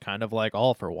powers, kind of like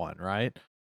All for One, right?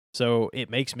 So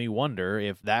it makes me wonder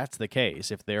if that's the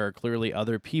case, if there are clearly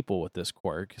other people with this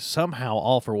quirk. Somehow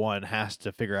All for One has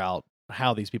to figure out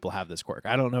how these people have this quirk.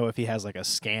 I don't know if he has like a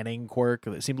scanning quirk.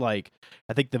 It seemed like,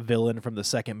 I think the villain from the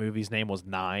second movie's name was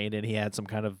Nine, and he had some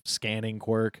kind of scanning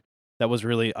quirk that was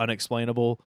really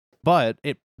unexplainable. But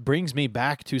it brings me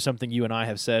back to something you and I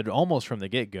have said almost from the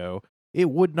get-go. It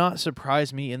would not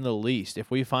surprise me in the least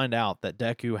if we find out that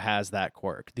Deku has that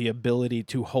quirk, the ability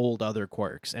to hold other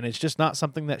quirks, and it's just not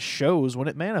something that shows when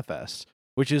it manifests,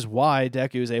 which is why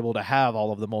Deku is able to have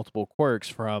all of the multiple quirks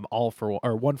from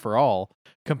One for All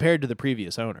compared to the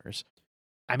previous owners.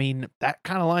 I mean, that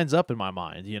kind of lines up in my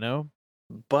mind, you know?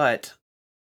 But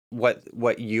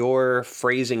what your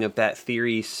phrasing of that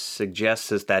theory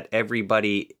suggests is that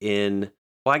everybody in,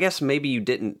 well, I guess maybe you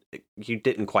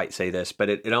didn't quite say this, but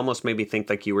it almost made me think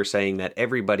like you were saying that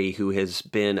everybody who has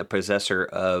been a possessor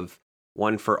of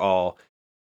One for All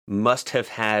must have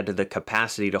had the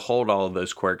capacity to hold all of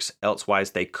those quirks,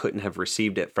 elsewise they couldn't have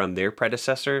received it from their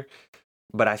predecessor.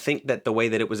 But I think that the way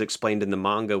that it was explained in the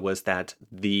manga was that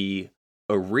the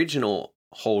original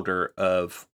holder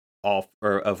of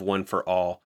One for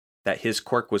All, that his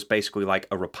quirk was basically like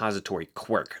a repository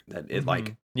quirk, that it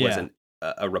like was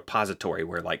a repository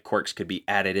where like quirks could be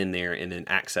added in there and then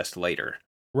accessed later.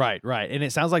 Right. And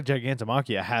it sounds like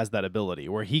Gigantomachia has that ability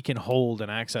where he can hold and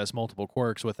access multiple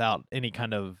quirks without any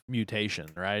kind of mutation,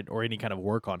 right? Or any kind of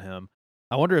work on him.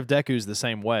 I wonder if Deku's the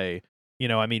same way. You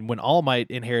know, I mean, when All Might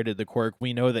inherited the quirk,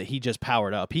 we know that he just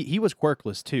powered up. He was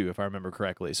quirkless too, if I remember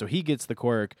correctly. So he gets the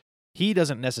quirk. He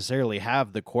doesn't necessarily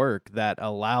have the quirk that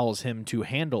allows him to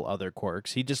handle other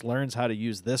quirks. He just learns how to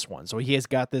use this one. So he has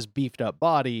got this beefed up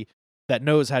body that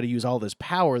knows how to use all this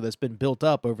power that's been built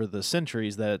up over the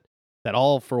centuries that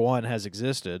All for One has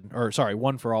existed, or sorry,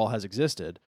 One for All has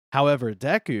existed. However,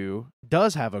 Deku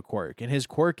does have a quirk, and his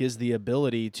quirk is the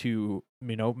ability to,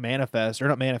 manifest, or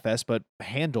not manifest, but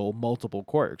handle multiple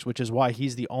quirks, which is why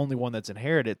he's the only one that's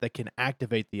inherited that can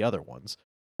activate the other ones.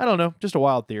 I don't know, just a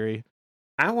wild theory.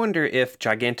 I wonder if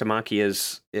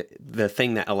Gigantomachia's the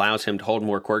thing that allows him to hold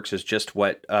more quirks is just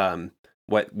what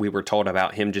we were told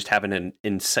about him just having an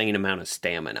insane amount of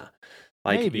stamina.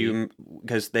 Like Maybe.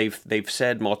 because they've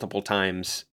said multiple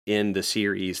times in the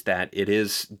series that it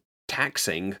is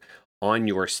taxing on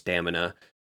your stamina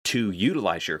to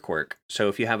utilize your quirk. So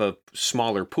if you have a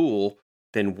smaller pool,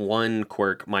 then one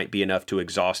quirk might be enough to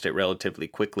exhaust it relatively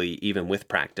quickly, even with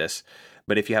practice.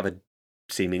 But if you have a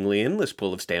seemingly endless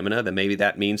pool of stamina, then maybe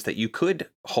that means that you could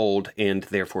hold and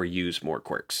therefore use more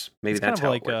quirks. Maybe that's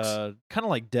how it works. Kind of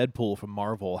like Deadpool from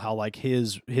Marvel, how like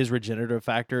his regenerative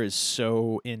factor is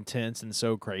so intense and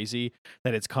so crazy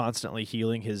that it's constantly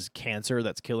healing his cancer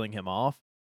that's killing him off.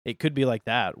 It could be like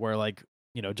that, where like,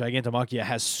 Gigantomachia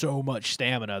has so much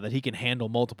stamina that he can handle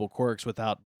multiple quirks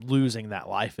without losing that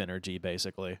life energy,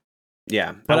 basically.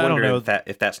 Yeah, But I I don't wonder know.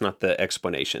 if that's not the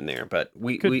explanation there. But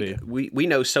Could be. we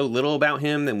know so little about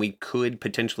him, and we could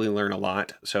potentially learn a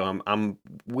lot. So I'm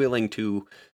willing to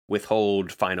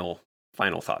withhold final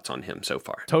thoughts on him so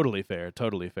far. Totally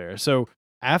fair. So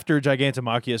after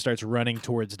Gigantomachia starts running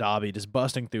towards Dabi, just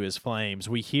busting through his flames,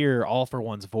 we hear All for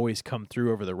One's voice come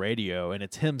through over the radio, and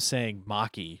it's him saying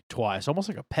Maki twice, almost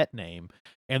like a pet name.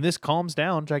 And this calms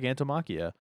down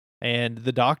Gigantomachia. And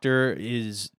the doctor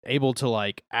is able to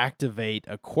like activate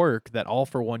a quirk that All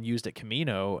for One used at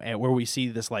Kamino, and where we see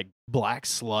this like black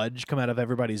sludge come out of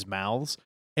everybody's mouths,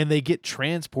 and they get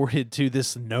transported to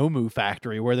this Nomu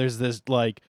factory where there's this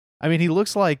like, I mean, he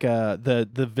looks like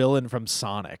the villain from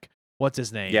Sonic. What's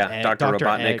his name? Yeah, Dr.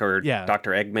 Robotnik or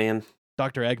Dr. Eggman.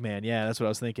 Dr. Eggman, yeah, that's what I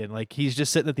was thinking. Like he's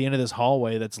just sitting at the end of this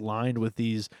hallway that's lined with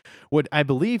these, what I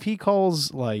believe he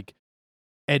calls like,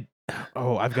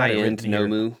 I've got high-end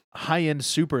Nomu. High-end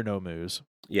super Nomus.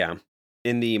 Yeah.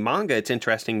 In the manga, it's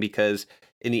interesting because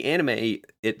in the anime,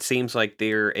 it seems like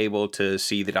they're able to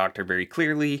see the Doctor very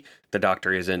clearly. The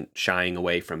Doctor isn't shying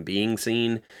away from being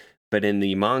seen. But in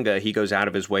the manga, he goes out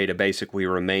of his way to basically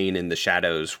remain in the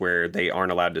shadows where they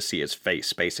aren't allowed to see his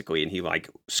face, basically. And he like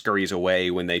scurries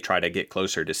away when they try to get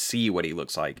closer to see what he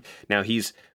looks like. Now,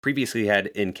 he's previously had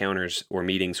encounters or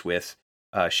meetings with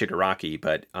Shigaraki,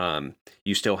 but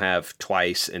you still have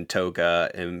Twice and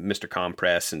Toga and Mr.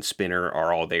 Compress and Spinner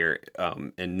are all there,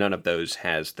 and none of those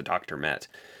has the Doctor met.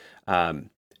 And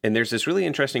there's this really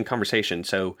interesting conversation.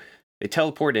 So they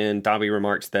teleport in. Dabi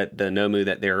remarks that the Nomu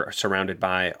that they're surrounded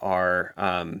by are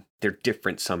they're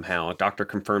different somehow. Doctor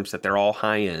confirms that they're all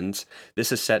high ends.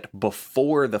 This is set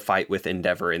before the fight with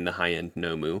Endeavor in the high end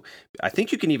Nomu. I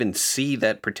think you can even see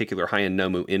that particular high end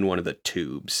Nomu in one of the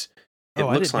tubes. It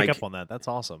looks I didn't pick up on that. That's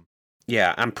awesome.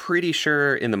 Yeah, I'm pretty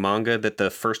sure in the manga that the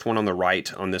first one on the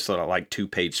right on this little like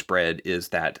 2-page spread is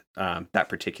that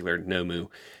particular Nomu.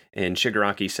 And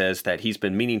Shigaraki says that he's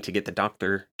been meaning to get the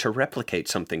Doctor to replicate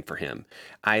something for him.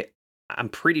 I'm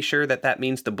pretty sure that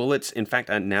means the bullets. In fact,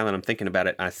 now that I'm thinking about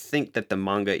it, I think that the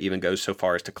manga even goes so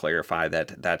far as to clarify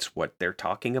that that's what they're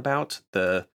talking about.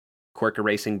 The quirk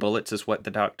erasing bullets is what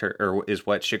the Doctor, or is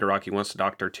what Shigaraki wants the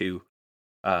Doctor to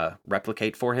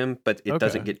replicate for him, but it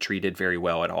doesn't get treated very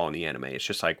well at all in the anime. It's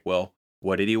just like, well,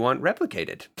 what did he want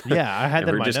replicated? Yeah, I had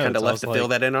that in my notes. We're just kind of left to fill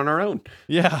that in on our own.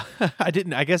 Yeah, I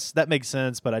guess that makes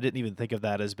sense, but I didn't even think of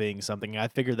that as being something. I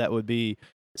figured that would be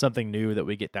something new that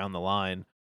we get down the line.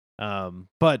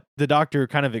 But the Doctor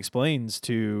kind of explains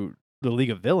to the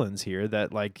League of Villains here,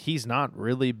 that like he's not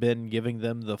really been giving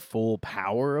them the full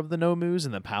power of the Nomus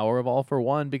and the power of All for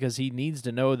One, because he needs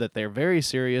to know that they're very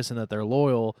serious and that they're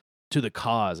loyal to the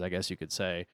cause, I guess you could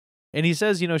say. And he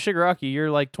says, Shigaraki, you're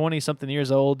like 20 something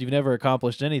years old. You've never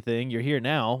accomplished anything. You're here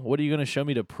now. What are you going to show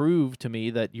me to prove to me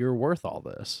that you're worth all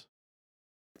this?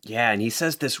 Yeah, and he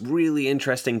says this really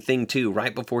interesting thing too.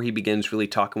 Right before he begins really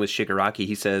talking with Shigaraki,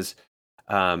 he says,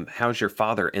 how's your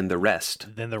father and the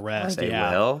rest? Then the rest, Are they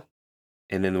yeah. well?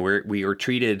 And then we were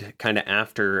treated kind of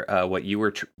after what you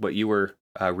were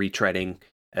retreading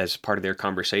as part of their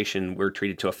conversation. We're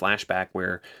treated to a flashback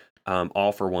where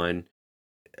All for One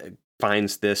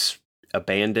finds this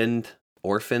abandoned,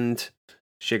 orphaned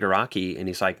Shigaraki, and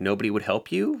he's like, nobody would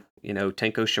help you?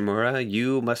 Tenko Shimura,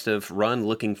 you must have run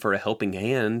looking for a helping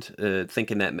hand,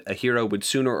 thinking that a hero would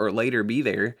sooner or later be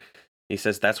there. He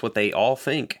says that's what they all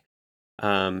think,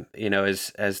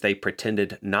 as they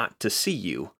pretended not to see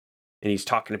you. And he's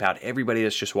talking about everybody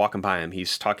that's just walking by him.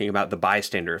 He's talking about the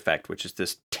bystander effect, which is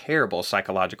this terrible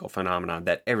psychological phenomenon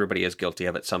that everybody is guilty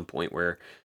of at some point, where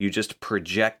you just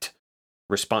project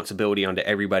responsibility onto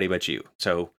everybody but you.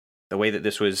 So the way that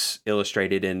this was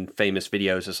illustrated in famous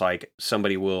videos is like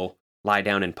somebody will lie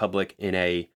down in public in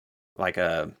a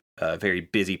very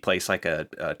busy place, like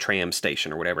a tram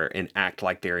station or whatever, and act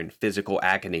like they're in physical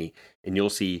agony. And you'll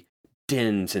see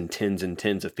tens and tens and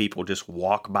tens of people just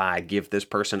walk by, give this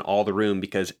person all the room,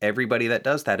 because everybody that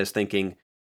does that is thinking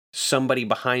somebody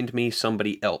behind me,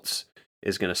 somebody else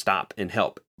is going to stop and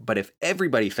help. But if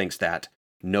everybody thinks that,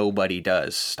 nobody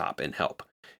does stop and help.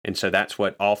 And so that's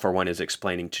what All for One is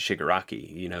explaining to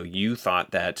Shigaraki. You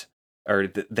thought that, or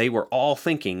they were all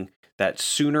thinking that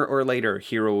sooner or later a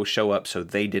hero will show up so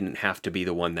they didn't have to be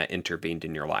the one that intervened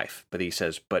in your life. But he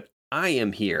says, but I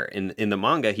am here. In the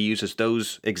manga, he uses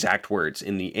those exact words.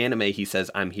 In the anime, he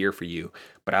says, I'm here for you.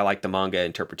 But I like the manga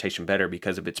interpretation better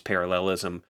because of its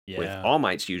parallelism with All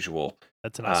Might's usual.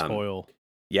 That's a nice foil.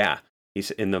 Yeah.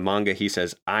 In the manga, he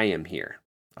says, I am here.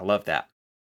 I love that.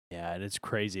 Yeah, and it's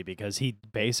crazy because he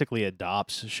basically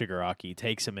adopts Shigaraki,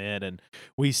 takes him in, and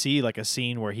we see like a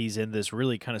scene where he's in this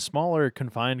really kind of smaller,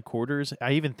 confined quarters.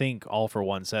 I even think All for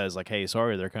One says like, hey,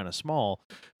 sorry, they're kind of small,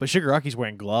 but Shigaraki's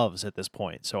wearing gloves at this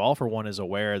point. So All for One is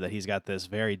aware that he's got this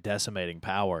very decimating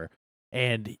power,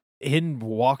 and in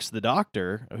walks the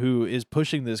doctor, who is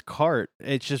pushing this cart.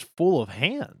 It's just full of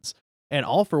hands. And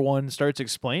All for One starts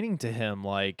explaining to him,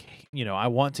 like, I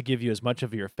want to give you as much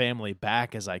of your family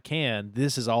back as I can.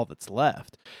 This is all that's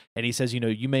left. And he says,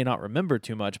 you may not remember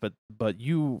too much, but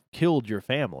you killed your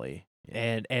family.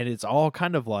 And it's all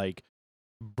kind of like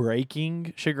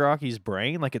breaking Shigaraki's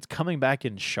brain, like it's coming back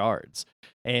in shards.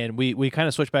 And we kind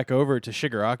of switch back over to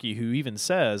Shigaraki, who even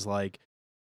says, like,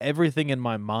 everything in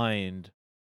my mind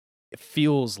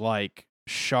feels like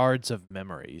shards of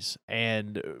memories,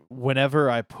 and whenever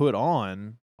I put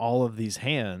on all of these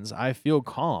hands, I feel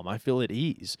calm, I feel at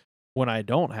ease. When I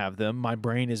don't have them, my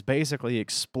brain is basically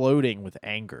exploding with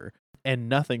anger, and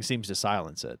nothing seems to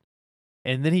silence it.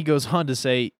 And then he goes on to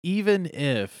say, even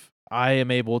if I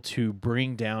am able to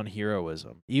bring down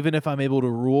heroism, even if I'm able to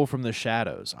rule from the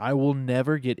shadows, I will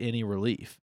never get any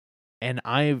relief. And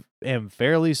I am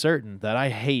fairly certain that I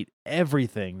hate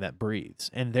everything that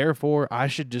breathes, and therefore I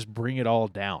should just bring it all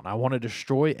down. I want to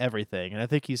destroy everything. And I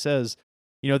think he says,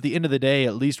 at the end of the day,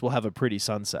 at least we'll have a pretty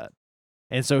sunset.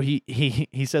 And so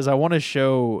he says, I want to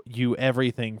show you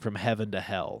everything from heaven to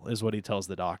hell, is what he tells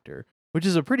the doctor, which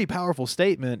is a pretty powerful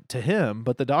statement to him.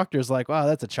 But the doctor's like, wow,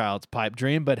 that's a child's pipe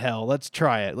dream, but hell, let's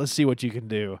try it. Let's see what you can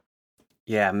do.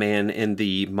 Yeah, man, in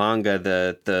the manga,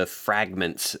 the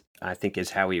fragments, I think is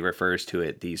how he refers to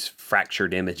it. These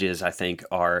fractured images, I think,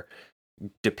 are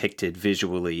depicted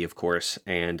visually, of course,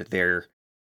 and they're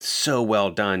so well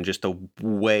done. Just the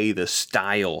way, the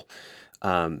style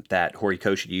that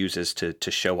Horikoshi uses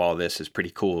to show all this is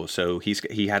pretty cool. So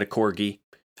he had a corgi.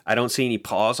 I don't see any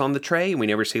paws on the tray. We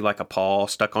never see like a paw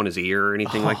stuck on his ear or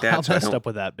anything like that. How messed up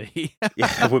would that be? Yeah,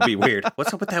 that would be weird.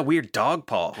 What's up with that weird dog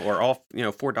paw, or all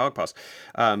 4 dog paws?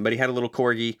 But he had a little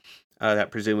corgi that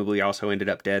presumably also ended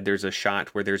up dead. There's a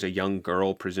shot where there's a young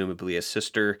girl, presumably a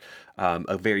sister,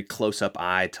 a very close up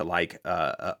eye to like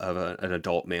an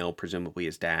adult male, presumably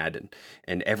his dad,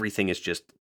 and everything is just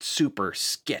super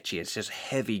sketchy. It's just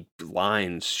heavy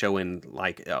lines showing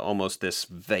like almost this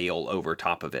veil over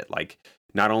top of it, like.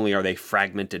 Not only are they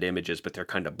fragmented images, but they're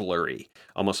kind of blurry,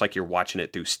 almost like you're watching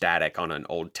it through static on an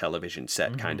old television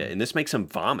set, kind of. And this makes them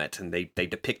vomit, and they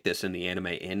depict this in the anime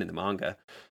and in the manga.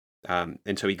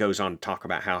 And so he goes on to talk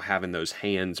about how having those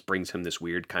hands brings him this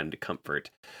weird kind of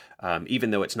comfort,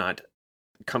 even though it's not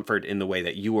comfort in the way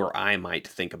that you or I might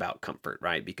think about comfort,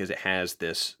 right? Because it has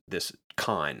this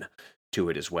con to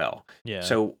it as well. Yeah.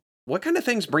 So what kind of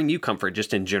things bring you comfort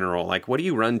just in general? Like, what do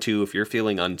you run to if you're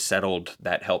feeling unsettled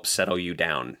that helps settle you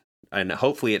down? And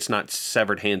hopefully it's not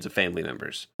severed hands of family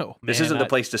members. Oh, This man, isn't the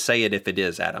place to say it if it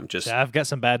is, Adam. Just I've got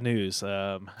some bad news.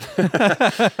 No,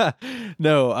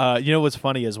 you know what's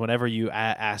funny is whenever you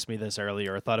asked me this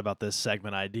earlier or thought about this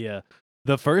segment idea,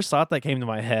 the first thought that came to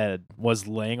my head was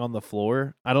laying on the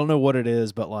floor. I don't know what it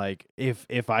is, but like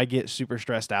if I get super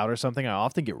stressed out or something, I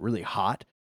often get really hot.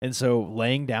 And so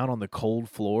laying down on the cold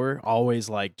floor always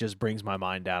like just brings my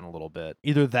mind down a little bit.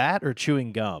 Either that or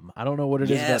chewing gum. I don't know what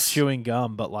it is about Yes. chewing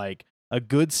gum, but like a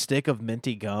good stick of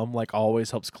minty gum like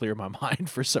always helps clear my mind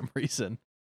for some reason.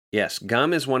 Yes,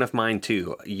 gum is one of mine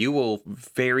too. You will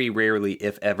very rarely,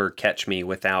 if ever, catch me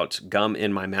without gum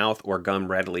in my mouth or gum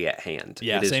readily at hand.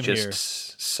 Yeah, it is same just here.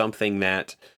 something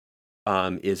that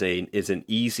is an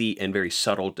easy and very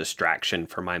subtle distraction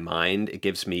for my mind. It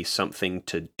gives me something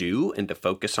to do and to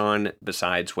focus on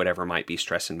besides whatever might be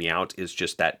stressing me out. Is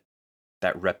just that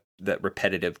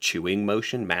repetitive chewing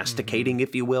motion, masticating,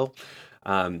 if you will,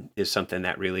 is something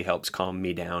that really helps calm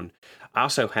me down. I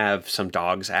also have some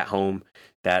dogs at home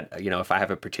that, if I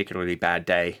have a particularly bad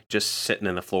day, just sitting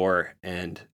on the floor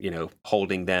and,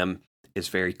 holding them is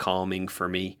very calming for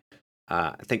me.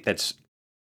 I think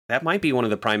that might be one of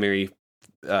the primary,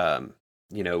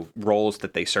 roles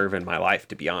that they serve in my life,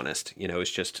 to be honest.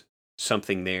 It's just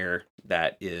something there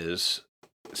that is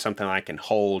something I can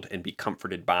hold and be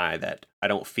comforted by, that I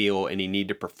don't feel any need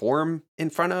to perform in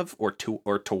front of or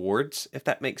towards, if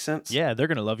that makes sense. Yeah, they're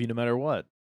going to love you no matter what.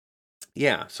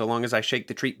 Yeah, so long as I shake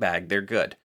the treat bag, they're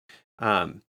good.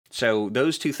 So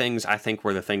those two things, I think,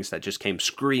 were the things that just came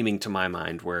screaming to my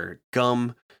mind, were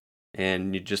gum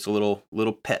and just a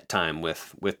little pet time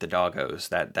with the doggos.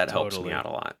 That helps me Totally. out a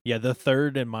lot. Yeah, the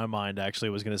third in my mind actually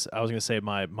I was gonna say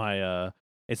my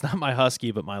it's not my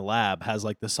husky, but my lab has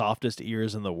like the softest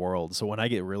ears in the world. So when I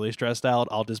get really stressed out,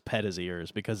 I'll just pet his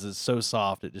ears because it's so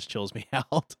soft it just chills me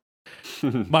out.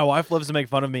 My wife loves to make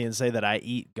fun of me and say that I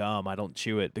eat gum. I don't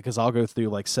chew it because I'll go through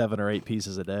like 7 or 8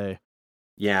 pieces a day.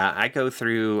 Yeah, I go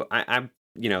through. I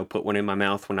put one in my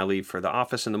mouth when I leave for the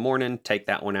office in the morning. Take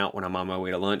that one out when I'm on my way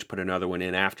to lunch. Put another one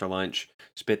in after lunch.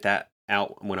 Spit that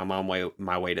out when I'm on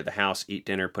my way to the house. Eat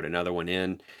dinner. Put another one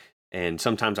in. And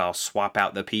sometimes I'll swap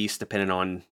out the piece depending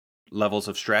on levels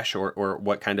of stress or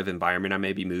what kind of environment I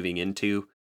may be moving into.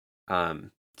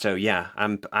 So yeah,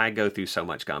 I go through so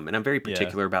much gum, and I'm very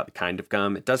particular about the kind of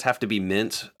gum. It does have to be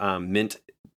mint. Mint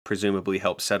presumably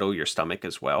helps settle your stomach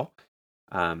as well.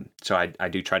 So I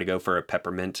do try to go for a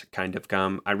peppermint kind of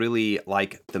gum. I really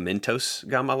like the Mentos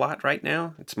gum a lot right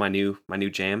now. It's my new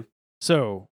jam.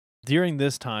 So during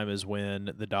this time is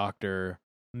when the doctor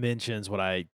mentions what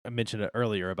I mentioned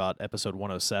earlier about episode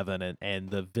 107 and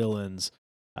the villains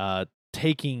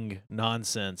taking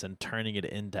nonsense and turning it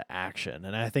into action.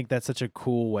 And I think that's such a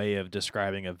cool way of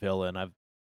describing a villain.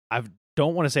 I've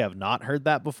don't want to say I've not heard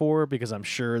that before because I'm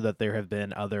sure that there have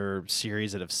been other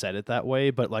series that have said it that way,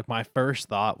 but like my first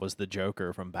thought was the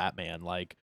Joker from Batman,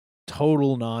 like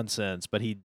total nonsense, but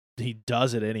he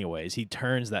does it anyways. He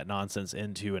turns that nonsense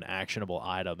into an actionable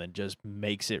item and just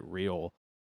makes it real.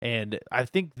 And I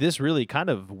think this really kind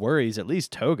of worries at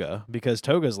least Toga, because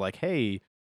Toga's like, "Hey,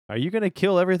 are you going to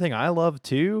kill everything I love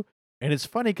too?" And it's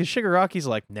funny because Shigaraki's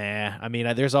like, "Nah, I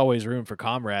mean, there's always room for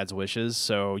comrades' wishes,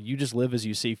 so you just live as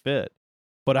you see fit."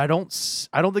 But I don't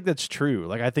think that's true.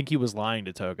 Like, I think he was lying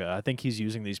to Toga. I think he's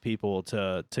using these people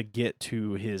to get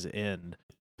to his end,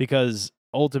 because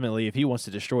ultimately, if he wants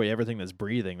to destroy everything that's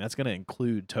breathing, that's going to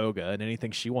include Toga and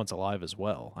anything she wants alive as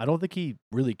well. I don't think he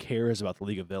really cares about the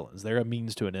League of Villains. They're a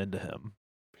means to an end to him.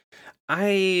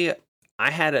 I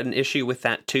had an issue with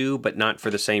that too, but not for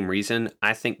the same reason.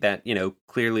 I think that,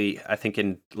 clearly, I think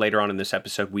later on in this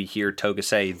episode, we hear Toga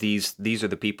say, these are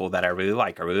the people that I really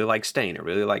like. I really like Stain. I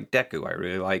really like Deku. I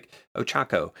really like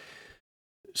Ochako.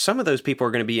 Some of those people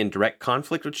are going to be in direct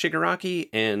conflict with Shigaraki,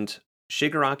 and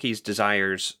Shigaraki's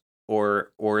desires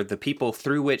or the people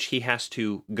through which he has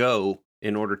to go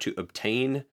in order to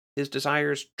obtain his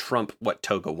desires trump what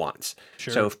Toga wants.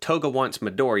 Sure. So if Toga wants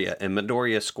Midoriya and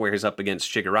Midoriya squares up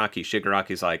against Shigaraki,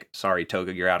 Shigaraki's like, "Sorry,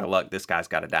 Toga, you're out of luck. This guy's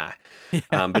got to die."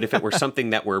 But if it were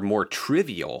something that were more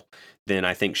trivial, then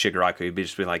I think Shigaraki would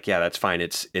just be like, "Yeah, that's fine.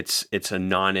 It's a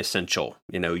non-essential.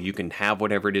 You can have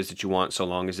whatever it is that you want so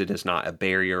long as it is not a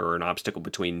barrier or an obstacle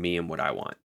between me and what I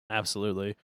want."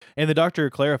 Absolutely. And the doctor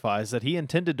clarifies that he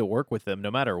intended to work with them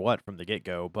no matter what from the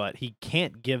get-go, but he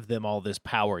can't give them all this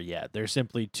power yet. They're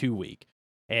simply too weak.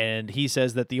 And he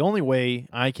says that the only way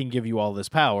I can give you all this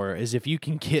power is if you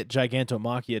can get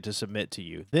Gigantomachia to submit to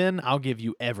you. Then I'll give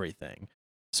you everything.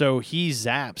 So he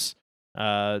zaps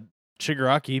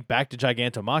Shigaraki back to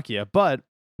Gigantomachia. But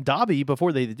Dabi,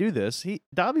 before they do this,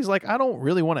 Dabi's like, I don't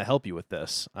really want to help you with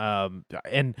this.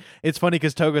 And it's funny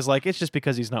because Toga's like, it's just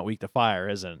because he's not weak to fire,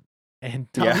 isn't? And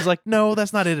Dabi's like, no,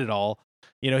 that's not it at all.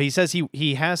 He says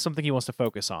he has something he wants to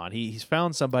focus on. He's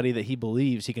found somebody that he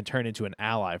believes he can turn into an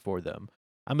ally for them.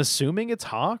 I'm assuming it's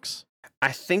Hawks.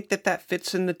 I think that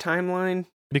fits in the timeline.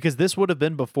 Because this would have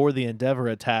been before the Endeavor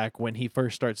attack when he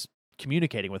first starts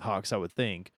communicating with Hawks, I would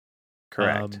think.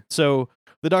 Correct. So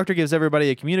the Doctor gives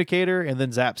everybody a communicator and then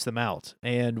zaps them out.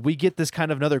 And we get this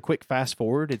kind of another quick fast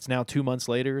forward. It's now 2 months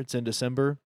later. It's in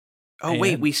December. Oh,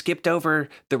 wait, we skipped over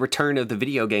the return of the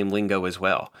video game lingo as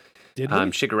well. Did we?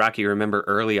 Shigaraki, remember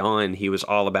early on, he was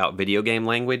all about video game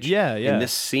language. Yeah. In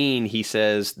this scene, he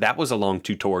says that was a long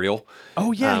tutorial.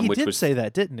 Oh, yeah, he did say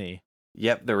that, didn't he?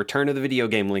 Yep, the return of the video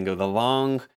game lingo, the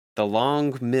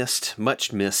long missed,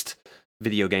 much missed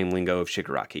video game lingo of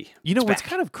Shigaraki. What's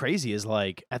kind of crazy is,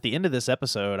 like, at the end of this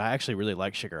episode, I actually really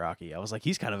like Shigaraki. I was like,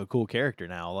 he's kind of a cool character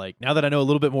now. Like, now that I know a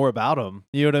little bit more about him,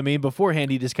 you know what I mean?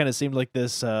 Beforehand, he just kind of seemed like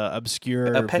this obscure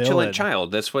a petulant villain.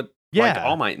 child. That's what like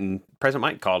All Might and President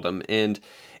Mike called him. And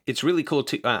it's really cool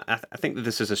too. I think that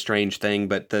this is a strange thing,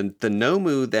 but the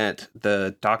Nomu that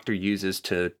the Doctor uses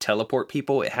to teleport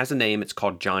people, it has a name. It's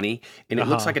called Johnny, and it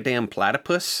looks like a damn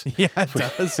platypus. Yeah, it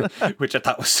does. Which I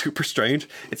thought was super strange.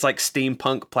 It's like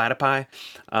steampunk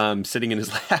platypi sitting in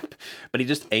his lap, but he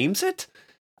just aims it.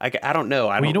 I don't know.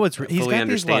 I don't fully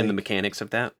understand the mechanics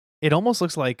of that. It almost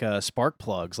looks like spark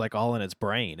plugs, like all in its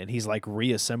brain, and he's like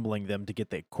reassembling them to get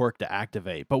the quirk to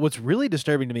activate. But what's really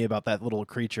disturbing to me about that little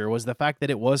creature was the fact that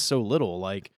it was so little.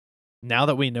 Like, now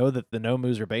that we know that the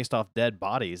Nomus are based off dead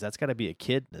bodies, that's got to be a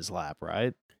kid in his lap,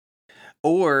 right?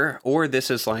 Or this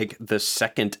is like the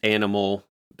second animal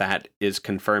that is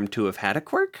confirmed to have had a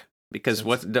quirk? Because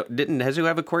didn't Nezu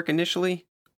have a quirk initially?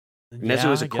 Yeah,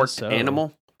 Nezu is a quirked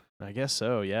animal? I guess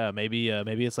so, yeah. Maybe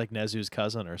it's like Nezu's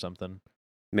cousin or something.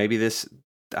 Maybe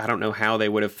I don't know how they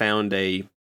would have found a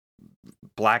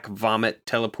black vomit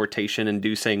teleportation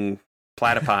inducing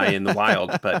platypi in the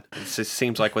wild, but it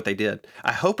seems like what they did.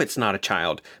 I hope it's not a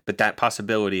child, but that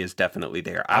possibility is definitely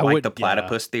there. I like the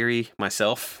platypus theory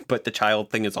myself, but the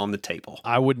child thing is on the table.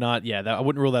 I would not, I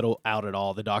wouldn't rule that out at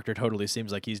all. The Doctor totally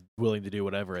seems like he's willing to do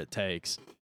whatever it takes.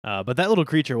 But that little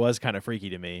creature was kind of freaky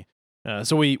to me.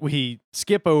 So we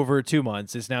skip over 2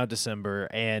 months. It's now December,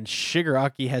 and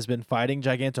Shigaraki has been fighting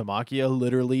Gigantomachia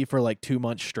literally for like 2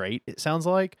 months straight, it sounds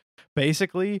like.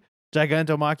 Basically,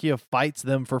 Gigantomachia fights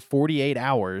them for 48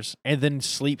 hours and then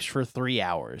sleeps for 3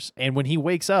 hours. And when he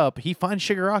wakes up, he finds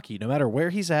Shigaraki, no matter where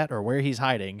he's at or where he's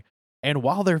hiding. And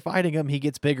while they're fighting him, he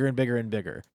gets bigger and bigger and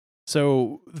bigger.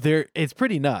 So it's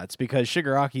pretty nuts because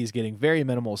Shigaraki is getting very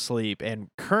minimal sleep. And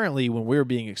currently, when we're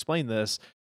being explained this,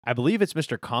 I believe it's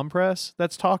Mr. Compress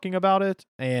that's talking about it,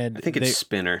 and I think it's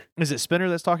Spinner. Is it Spinner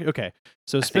that's talking? Okay,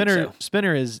 so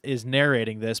Spinner is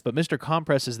narrating this, but Mr.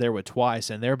 Compress is there with Twice,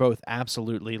 and they're both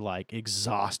absolutely like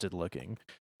exhausted looking.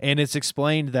 And it's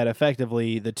explained that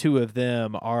effectively the two of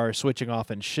them are switching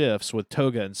off in shifts with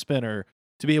Toga and Spinner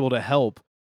to be able to help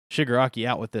Shigaraki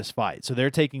out with this fight. So they're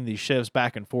taking these shifts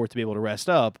back and forth to be able to rest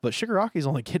up, but Shigaraki's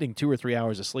only getting 2 or 3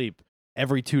 hours of sleep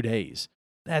every 2 days.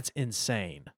 That's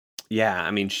insane. Yeah,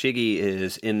 I mean, Shiggy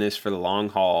is in this for the long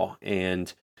haul,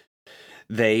 and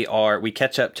we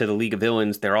catch up to the League of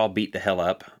Villains. They're all beat the hell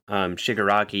up.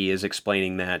 Shigaraki is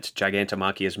explaining that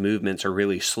Gigantomachia's movements are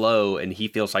really slow, and he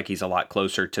feels like he's a lot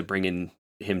closer to bringing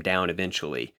him down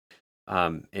eventually.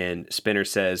 And Spinner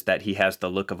says that he has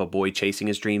the look of a boy chasing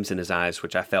his dreams in his eyes,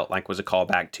 which I felt like was a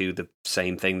callback to the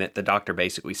same thing that the Doctor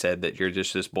basically said, that you're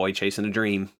just this boy chasing a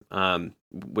dream,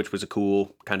 which was a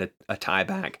cool kind of a tie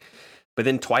back. But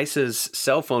then Twice's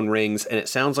cell phone rings, and it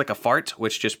sounds like a fart,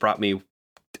 which just brought me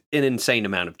an insane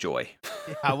amount of joy.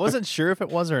 I wasn't sure if it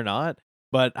was or not,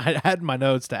 but I had in my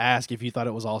notes to ask if you thought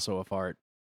it was also a fart.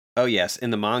 Oh, yes.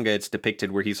 In the manga, it's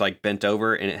depicted where he's like bent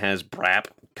over, and it has brap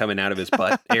coming out of his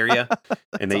butt area.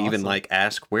 And they even like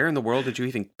ask, where in the world did you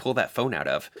even pull that phone out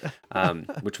of?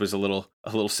 Which was a little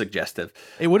suggestive.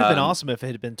 It would have been awesome if it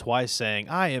had been Twice saying,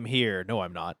 I am here. No,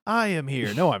 I'm not. I am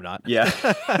here. No, I'm not. Yeah,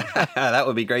 that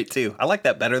would be great too. I like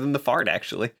that better than the fart,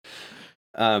 actually.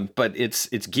 But it's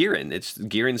Gihren. It's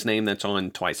Giren's name that's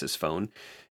on Twice's phone.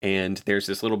 And there's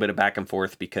this little bit of back and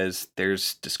forth because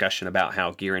there's discussion about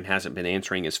how Gihren hasn't been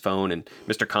answering his phone, and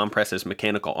Mr. Compress's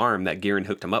mechanical arm that Gihren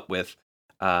hooked him up with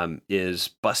is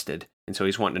busted. And so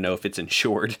he's wanting to know if it's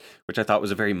insured, which I thought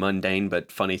was a very mundane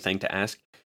but funny thing to ask.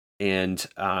 And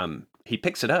he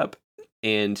picks it up,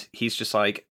 And he's just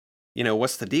like,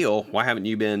 what's the deal? Why haven't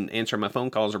you been answering my phone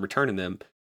calls or returning them?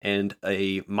 And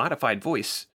a modified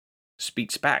voice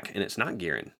speaks back, and it's not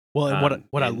Giran. Well, and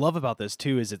what I love about this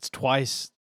too is it's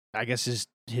twice, I guess,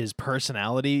 his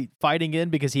personality fighting in,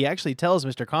 because he actually tells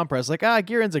Mr. Compress like,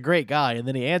 Giran's a great guy, and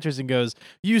then he answers and goes,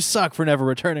 "You suck for never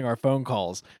returning our phone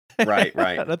calls." Right.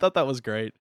 And I thought that was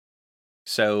great.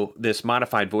 So this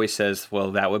modified voice says,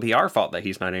 well, that would be our fault that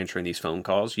he's not answering these phone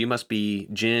calls. You must be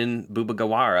Jin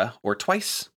Bubagawara or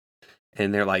twice.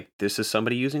 And they're like, this is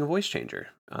somebody using a voice changer.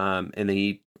 And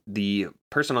then the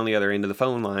person on the other end of the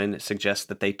phone line suggests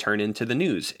that they turn into the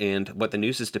news. And what the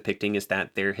news is depicting is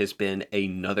that there has been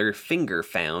another finger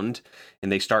found.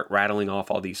 And they start rattling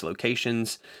off all these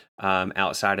locations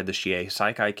outside of the Shie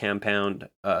Saikai compound,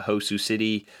 Hosu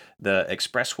City, the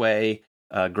Expressway,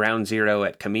 Ground Zero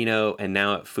at Camino, and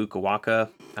now at Fukuoka.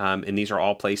 And these are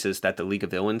all places that the League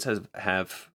of Villains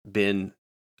have been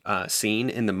seen.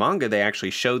 In the manga, they actually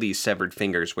show these severed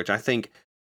fingers, which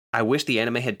I wish the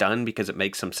anime had done, because it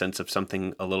makes some sense of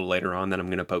something a little later on that I'm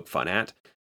going to poke fun at.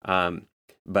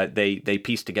 But they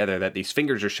piece together that these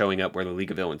fingers are showing up where the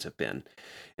League of Villains have been.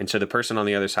 And so the person on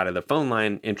the other side of the phone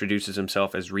line introduces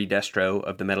himself as Redestro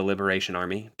of the Meta Liberation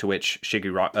Army, to which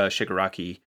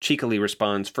Shigaraki cheekily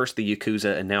responds, first the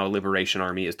Yakuza and now a Liberation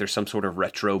Army. Is there some sort of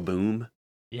retro boom?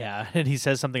 Yeah, and he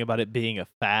says something about it being a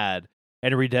fad.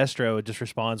 And Redestro just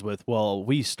responds with, well,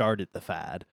 we started the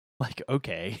fad. Like,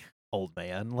 okay, old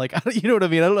man. Like, you know what I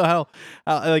mean? I don't know how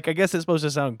like, I guess it's supposed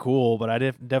to sound cool, but I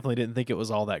definitely didn't think it was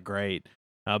all that great.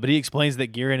 But he explains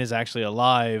that Giran is actually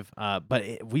alive, but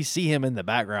we see him in the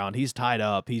background. He's tied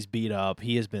up, he's beat up,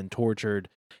 he has been tortured.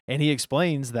 And he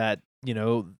explains that,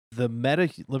 the Meta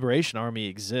Liberation Army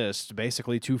exists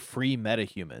basically to free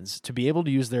metahumans, to be able to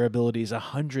use their abilities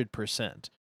 100%.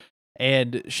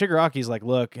 And Shigaraki's like,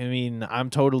 look, I mean, I'm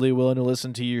totally willing to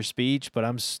listen to your speech, but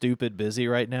I'm stupid busy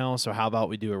right now, so how about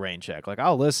we do a rain check? Like,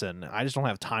 I'll listen. I just don't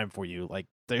have time for you. Like,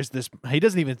 there's this... He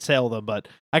doesn't even tell them, but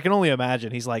I can only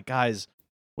imagine. He's like, guys,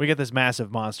 we got this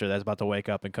massive monster that's about to wake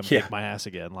up and come kick my ass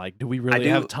again. Like, do we really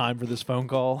have time for this phone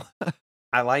call?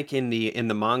 I like in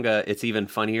the manga, it's even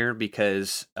funnier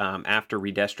because after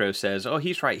Redestro says, "Oh,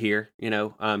 he's right here,"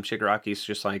 Shigaraki's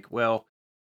just like, "Well,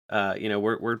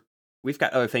 we've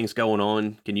got other things going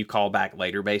on. Can you call back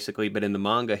later?" Basically, but in the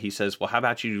manga, he says, "Well, how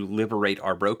about you liberate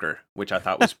our broker?" Which I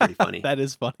thought was pretty funny. That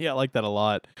is funny. I like that a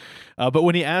lot. But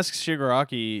when he asks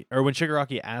Shigaraki, or when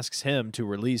Shigaraki asks him to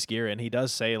release Giran, he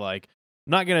does say like,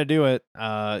 not gonna do it.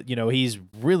 He's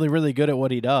really, really good at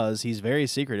what he does. He's very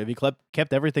secretive. He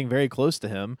kept everything very close to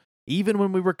him. Even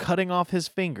when we were cutting off his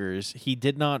fingers, he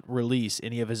did not release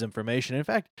any of his information. In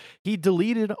fact, he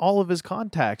deleted all of his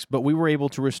contacts, but we were able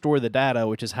to restore the data,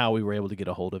 which is how we were able to get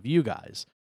a hold of you guys.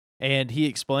 And he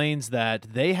explains that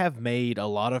they have made a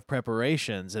lot of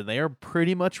preparations and they are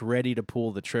pretty much ready to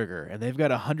pull the trigger. And they've got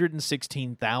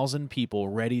 116,000 people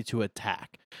ready to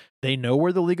attack. They know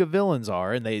where the League of Villains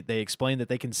are, and they explain that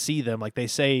they can see them. Like, they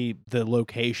say the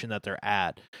location that they're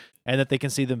at, and that they can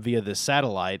see them via this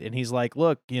satellite. And he's like,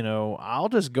 look, I'll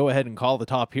just go ahead and call the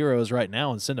top heroes right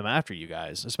now and send them after you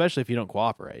guys, especially if you don't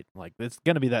cooperate. Like, it's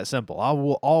going to be that simple. I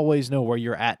will always know where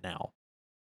you're at now.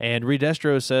 And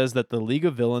Redestro says that the League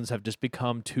of Villains have just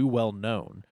become too well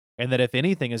known, and that if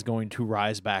anything is going to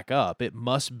rise back up, it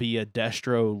must be a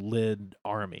Destro-led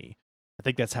army. I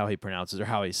think that's how he pronounces it, or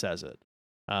how he says it.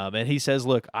 And he says,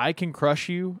 look, I can crush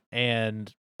you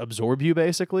and absorb you,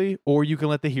 basically, or you can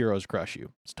let the heroes crush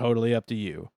you. It's totally up to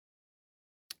you.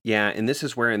 Yeah, and this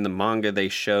is where in the manga they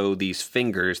show these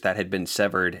fingers that had been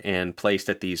severed and placed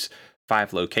at these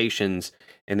 5 locations.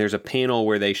 And there's a panel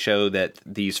where they show that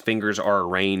these fingers are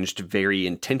arranged very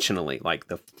intentionally, like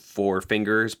the 4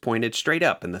 fingers pointed straight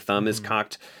up and the thumb is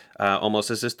cocked almost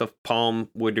as if the palm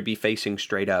would be facing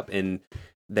straight up. And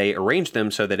they arrange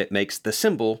them so that it makes the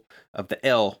symbol of the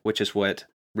L, which is what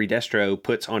Redestro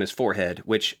puts on his forehead,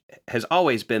 which has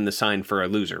always been the sign for a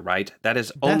loser, right?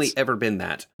 That's only ever been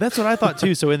that. That's what I thought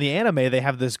too. So in the anime, they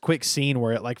have this quick scene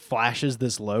where it like flashes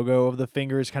this logo of the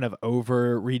fingers kind of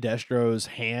over Redestro's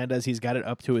hand as he's got it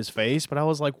up to his face. But I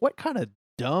was like, what kind of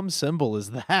dumb symbol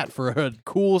is that for a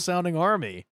cool sounding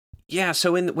army? Yeah.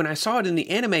 So when I saw it in the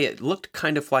anime, it looked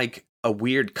kind of like a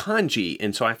weird kanji.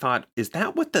 And so I thought, is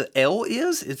that what the L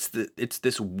is? It's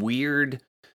this weird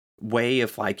way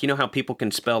of like, how people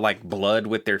can spell like blood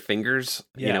with their fingers,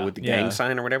 with the gang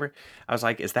sign or whatever. I was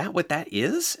like, is that what that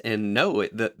is? And no,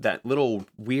 that little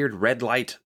weird red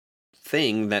light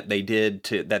thing that they did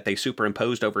that they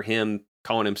superimposed over him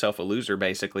calling himself a loser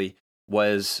basically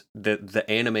was the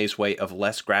anime's way of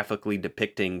less graphically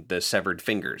depicting the severed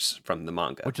fingers from the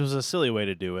manga. Which was a silly way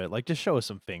to do it. Like, just show us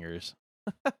some fingers.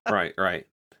 Right, right.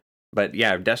 But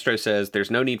yeah, Destro says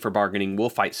there's no need for bargaining. We'll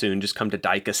fight soon. Just come to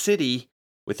Daika City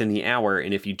within the hour,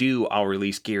 and if you do, I'll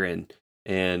release Girin.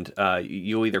 And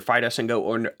you'll either fight us and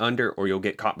go under, or you'll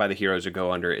get caught by the heroes or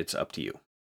go under. It's up to you.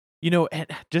 And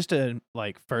just to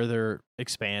like further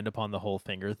expand upon the whole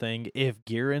finger thing, if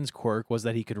Girin's quirk was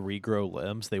that he could regrow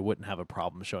limbs, they wouldn't have a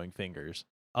problem showing fingers.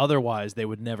 Otherwise, they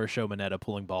would never show Mineta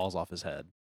pulling balls off his head.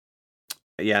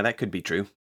 Yeah, that could be true.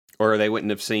 Or they wouldn't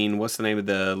have seen, what's the name of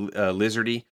the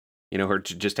lizardy? Her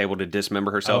just able to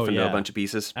dismember herself into a bunch of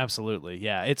pieces. Absolutely,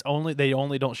 yeah. They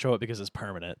only don't show it because it's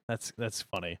permanent. That's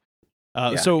funny.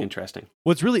 So interesting.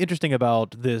 What's really interesting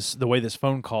about the way this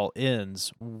phone call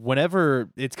ends, whenever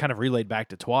it's kind of relayed back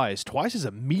to Twice is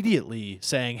immediately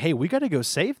saying, "Hey, we got to go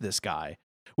save this guy,"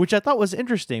 which I thought was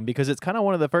interesting because it's kind of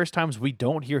one of the first times we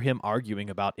don't hear him arguing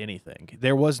about anything.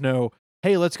 There was no,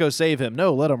 "Hey, let's go save him."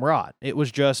 No, let him rot. It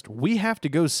was just, we have to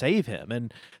go save him.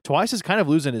 And Twice is kind of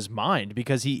losing his mind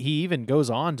because he even goes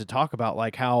on to talk about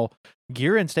like how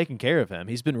Girin's taking care of him.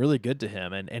 He's been really good to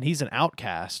him, and he's an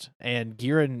outcast, and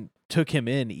Girin took him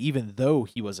in even though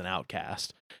he was an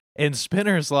outcast. And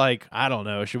Spinner's like, I don't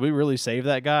know, should we really save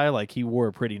that guy? Like, he wore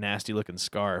a pretty nasty looking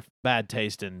scarf, bad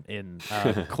taste in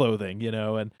clothing,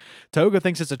 and Toga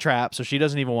thinks it's a trap, so she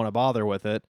doesn't even want to bother with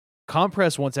it.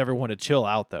 Compress wants everyone to chill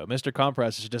out, though. Mr.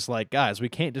 Compress is just like, guys, we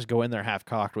can't just go in there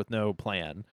half-cocked with no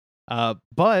plan.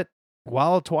 But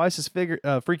while Twice is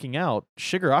freaking out,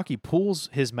 Shigaraki pulls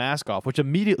his mask off, which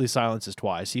immediately silences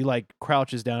Twice. He, like,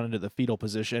 crouches down into the fetal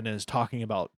position and is talking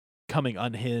about coming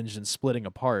unhinged and splitting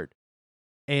apart.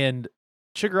 And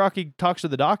Shigaraki talks to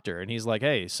the doctor, and he's like,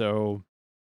 hey, so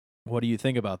what do you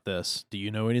think about this? Do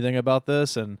you know anything about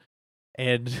this? And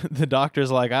the doctor's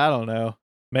like, I don't know.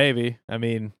 Maybe. I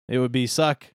mean, it would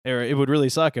really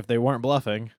suck if they weren't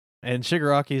bluffing. And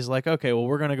Shigaraki's like, okay, well,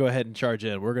 we're going to go ahead and charge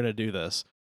in. We're going to do this.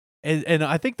 And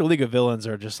I think the League of Villains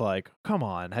are just like, come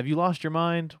on, have you lost your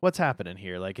mind? What's happening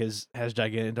here? Like, has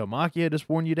Gigantomachia just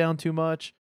worn you down too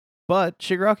much? But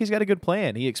Shigaraki's got a good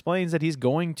plan. He explains that he's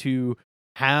going to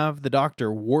have the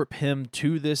doctor warp him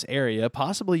to this area,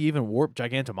 possibly even warp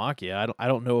Gigantomachia. I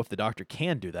don't know if the doctor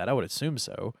can do that. I would assume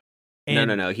so.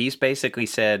 No. He's basically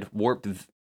said warp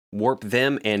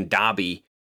them and Dabi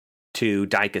to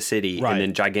Daika City, right. And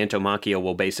then Gigantomachia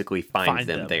will basically find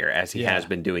them there, as he has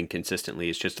been doing consistently.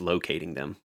 It's just locating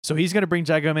them. So he's going to bring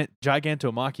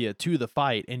Gigantomachia to the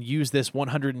fight and use this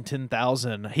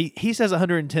 110,000. He says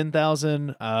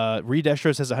 110,000. Reed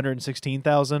Destro says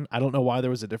 116,000. I don't know why there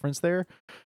was a difference there,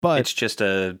 but it's just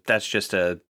an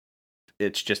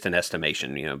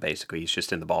estimation, basically. He's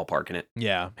just in the ballpark in it.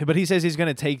 Yeah, but he says he's going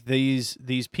to take these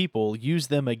people, use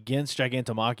them against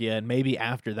Gigantomachia, and maybe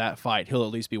after that fight, he'll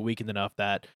at least be weakened enough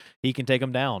that he can take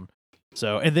them down.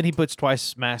 So, and then he puts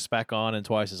Twice's mask back on, and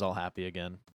Twice is all happy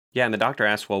again. Yeah, and the doctor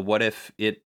asks, well, what if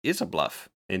it is a bluff,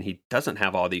 and he doesn't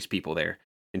have all these people there?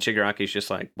 And Shigaraki's just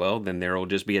like, well, then there will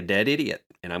just be a dead idiot,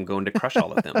 and I'm going to crush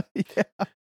all of them. Yeah.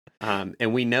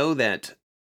 And we know that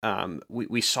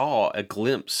we saw a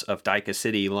glimpse of Daika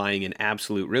City lying in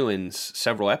absolute ruins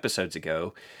several episodes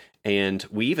ago, and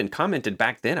we even commented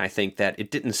back then, I think, that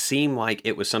it didn't seem like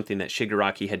it was something that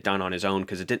Shigaraki had done on his own,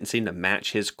 because it didn't seem to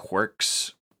match his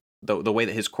quirks, the way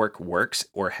that his quirk works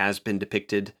or has been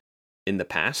depicted in the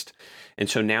past. And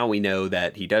so now we know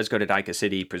that he does go to Daika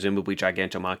City, presumably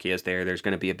Gigantomachia is there, there's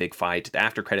going to be a big fight. The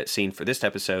after credit scene for this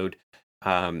episode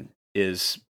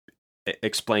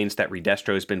explains that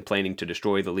Redestro has been planning to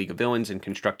destroy the League of Villains and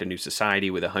construct a new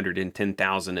society with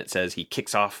 110,000. It says he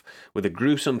kicks off with a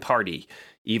gruesome party.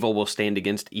 Evil will stand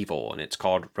against evil, and it's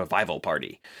called Revival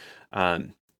Party.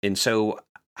 And so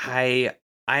I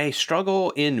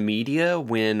struggle in media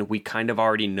when we kind of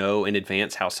already know in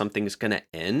advance how something's going to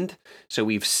end. So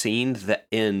we've seen the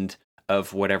end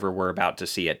of whatever we're about to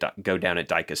see go down at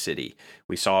Daika City.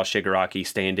 We saw Shigaraki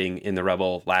standing in the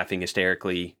rubble, laughing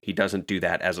hysterically. He doesn't do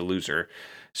that as a loser.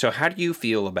 So how do you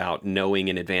feel about knowing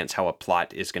in advance how a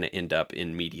plot is going to end up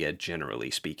in media,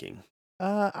 generally speaking?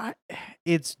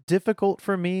 It's difficult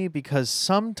for me because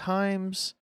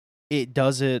sometimes it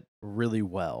does it really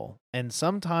well, and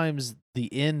sometimes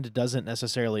the end doesn't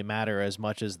necessarily matter as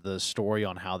much as the story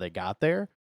on how they got there.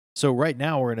 So right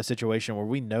now we're in a situation where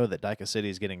we know that Daika City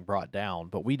is getting brought down,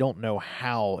 but we don't know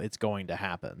how it's going to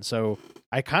happen. So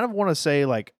I kind of want to say,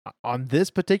 like, on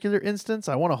this particular instance,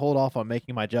 I want to hold off on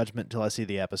making my judgment until I see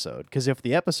the episode. Because if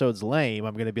the episode's lame,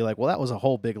 I'm going to be like, well, that was a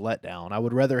whole big letdown. I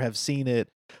would rather have seen it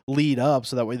lead up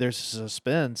so that way there's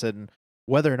suspense, and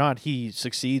whether or not he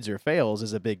succeeds or fails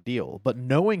is a big deal. But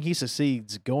knowing he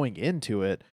succeeds going into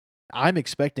it, I'm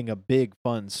expecting a big,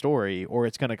 fun story, or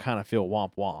it's going to kind of feel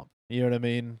womp womp. You know what I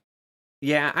mean?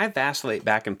 Yeah, I vacillate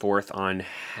back and forth on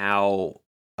how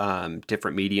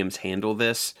different mediums handle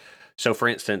this. So, for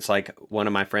instance, like one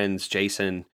of my friends,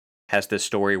 Jason, has this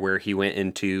story where he went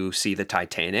in to see the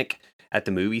Titanic at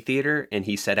the movie theater, and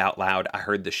he said out loud, "I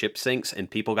heard the ship sinks," and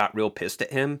people got real pissed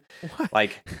at him. What?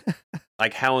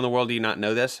 Like, how in the world do you not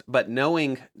know this? But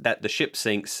knowing that the ship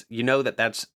sinks, you know that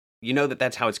that's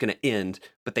how it's going to end.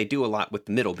 But they do a lot with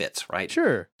the middle bits, right?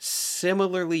 Sure.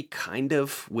 Similarly, kind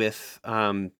of with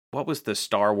what was the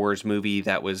Star Wars movie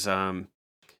that was the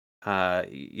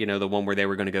one where they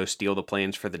were going to go steal the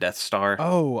plans for the Death Star.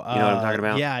 Oh, You know what I'm talking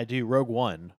about? yeah, I do. Rogue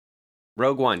One,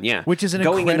 Rogue One, yeah. which is an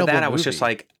Going into incredible that, I was just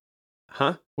movie. like,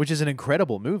 huh? Which is an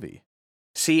incredible movie.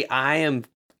 See, I am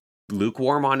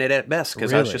lukewarm on it at best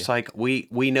because I was Really? just like,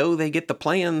 we know they get the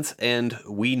plans, and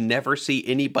we never see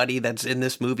anybody that's in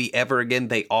this movie ever again.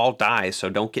 They all die, so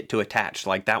don't get too attached.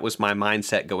 Like that was my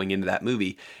mindset going into that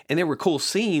movie, and there were cool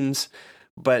scenes,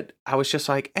 but I was just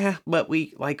like, but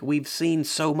we've seen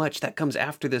so much that comes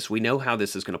after this. We know how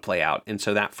this is going to play out, and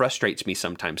so that frustrates me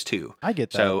sometimes too. I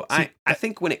get that. So See, I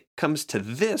think when it comes to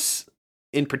this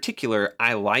in particular,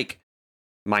 I like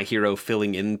my hero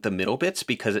filling in the middle bits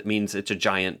because it means it's a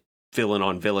giant villain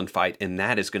on villain fight, and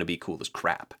that is going to be cool as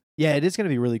crap. yeah, it is going to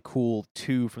be really cool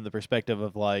too, from the perspective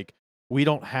of like, we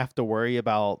don't have to worry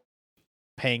about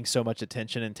paying so much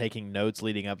attention and taking notes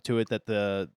leading up to it that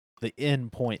the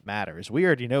end point matters. We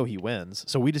already know he wins,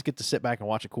 so we just get to sit back and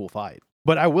watch a cool fight.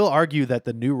 But I will argue that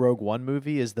the new Rogue One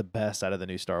movie is the best out of the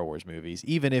new Star Wars movies,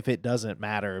 even if it doesn't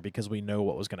matter because we know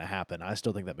what was going to happen. I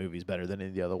still think that movie's better than any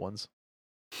of the other ones.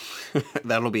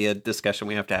 That'll be a discussion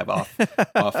we have to have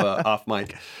off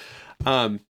mic.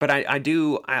 But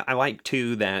I like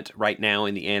too that right now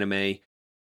in the anime,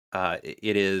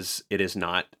 it is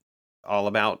not all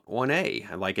about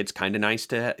 1A. Like it's kind of nice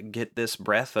to get this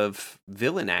breath of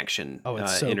villain action Oh,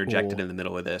 it's so interjected cool. in the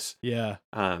middle of this. Yeah.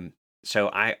 So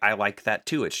I like that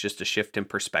too. It's just a shift in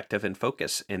perspective and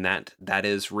focus, and that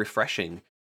is refreshing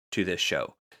to this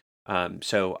show.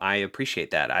 So I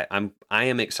appreciate that. I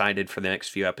am excited for the next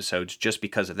few episodes just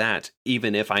because of that,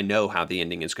 even if I know how the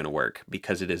ending is going to work,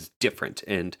 because it is different,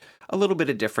 and a little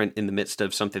bit of different in the midst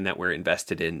of something that we're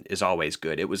invested in is always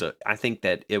good. I think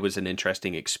that it was an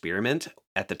interesting experiment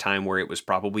at the time where it was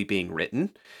probably being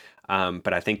written.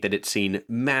 But I think that it's seen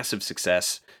massive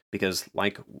success because,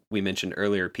 like we mentioned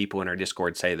earlier, people in our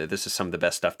Discord say that this is some of the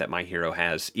best stuff that My Hero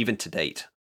has, even to date.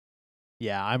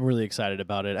 Yeah, I'm really excited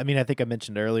about it. I mean, I think I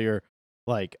mentioned earlier,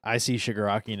 like, I see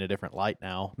Shigaraki in a different light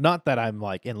now. Not that I'm,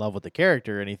 like, in love with the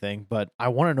character or anything, but I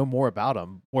want to know more about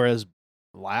him. Whereas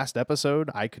last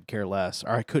episode, I could care less,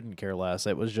 or I couldn't care less.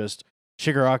 It was just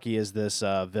Shigaraki is this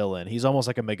villain. He's almost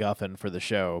like a MacGuffin for the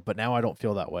show, but now I don't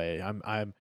feel that way.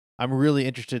 I'm really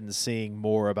interested in seeing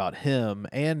more about him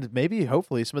and maybe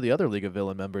hopefully some of the other League of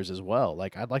Villain members as well.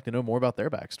 Like, I'd like to know more about their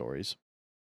backstories.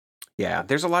 Yeah,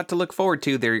 there's a lot to look forward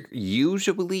to. There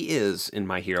usually is in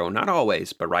My Hero. Not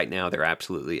always, but right now there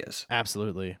absolutely is.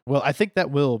 Absolutely. Well, I think that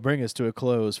will bring us to a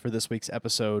close for this week's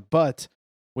episode, but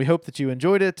we hope that you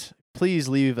enjoyed it. Please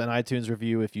leave an iTunes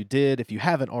review if you did. If you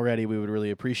haven't already, we would really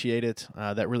appreciate it.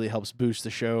 That really helps boost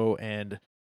the show and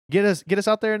get us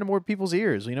out there into more people's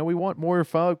ears. You know, we want more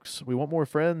folks. We want more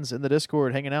friends in the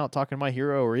Discord hanging out, talking My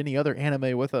Hero or any other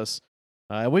anime with us.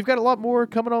 And we've got a lot more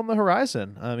coming on the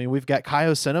horizon. I mean, we've got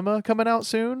Kaio Cinema coming out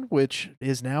soon, which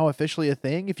is now officially a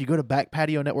thing. If you go to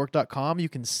backpationetwork.com, you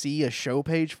can see a show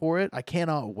page for it. I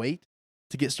cannot wait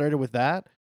to get started with that.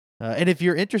 And if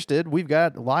you're interested, we've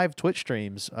got live Twitch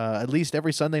streams at least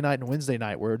every Sunday night and Wednesday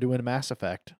night. We're doing Mass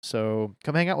Effect. So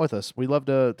come hang out with us. We love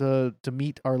to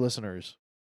meet our listeners.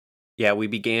 Yeah, we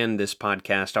began this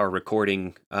podcast, our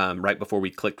recording, right before we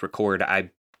clicked record.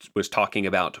 I was talking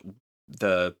about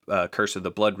the Curse of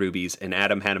the Blood Rubies, and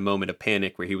Adam had a moment of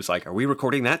panic where he was like, "Are we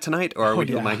recording that tonight, or are we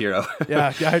doing My Hero?"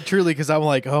 yeah, truly, because I'm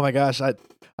like, oh my gosh,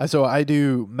 so I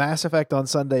do Mass Effect on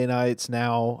Sunday nights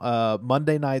now.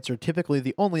 Monday nights are typically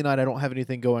the only night I don't have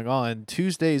anything going on.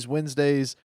 Tuesdays,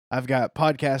 Wednesdays, I've got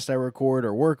podcasts I record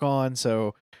or work on,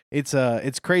 so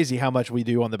it's crazy how much we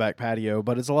do on the back patio,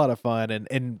 but it's a lot of fun,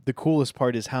 and the coolest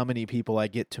part is how many people I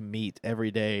get to meet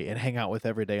every day and hang out with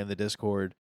every day in the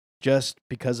Discord. Just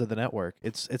because of the network.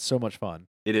 It's so much fun.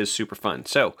 It is super fun.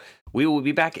 So we will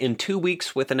be back in 2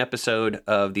 weeks with an episode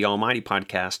of the Almighty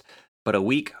Podcast, but a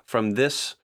week from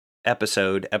this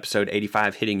episode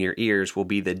 85 hitting your ears, will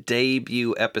be the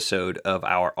debut episode of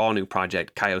our all-new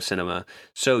project, Kaio Cinema.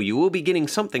 So you will be getting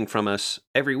something from us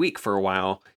every week for a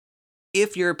while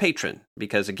if you're a patron,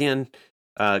 because again,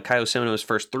 Kaio Cinema's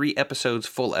first 3 episodes,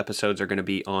 full episodes, are going to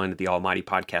be on the Almighty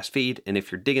Podcast feed, and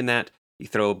if you're digging that, you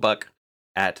throw $1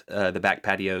 at the Back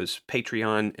Patio's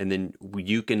Patreon, and then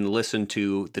you can listen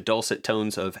to the dulcet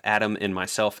tones of Adam and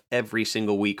myself every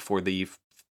single week for the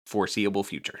foreseeable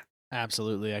future.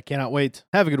 Absolutely. I cannot wait.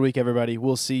 Have a good week, everybody.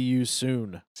 We'll see you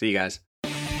soon. See you guys.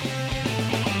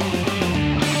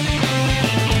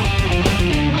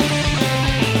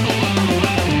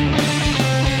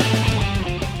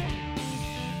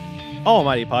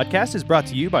 Almighty Podcast is brought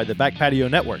to you by the Back Patio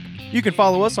Network. You can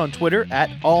follow us on Twitter at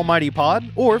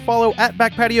AlmightyPod or follow at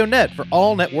BackPatioNet for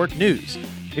all network news.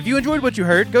 If you enjoyed what you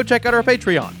heard, go check out our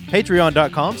Patreon,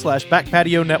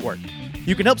 patreon.com/BackPatioNetwork.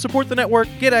 You can help support the network,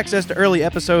 get access to early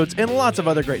episodes, and lots of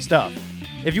other great stuff.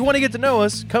 If you want to get to know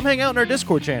us, come hang out in our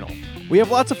Discord channel. We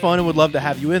have lots of fun and would love to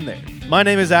have you in there. My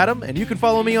name is Adam, and you can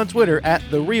follow me on Twitter at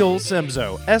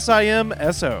TheRealSimzo,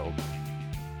 SIMSO.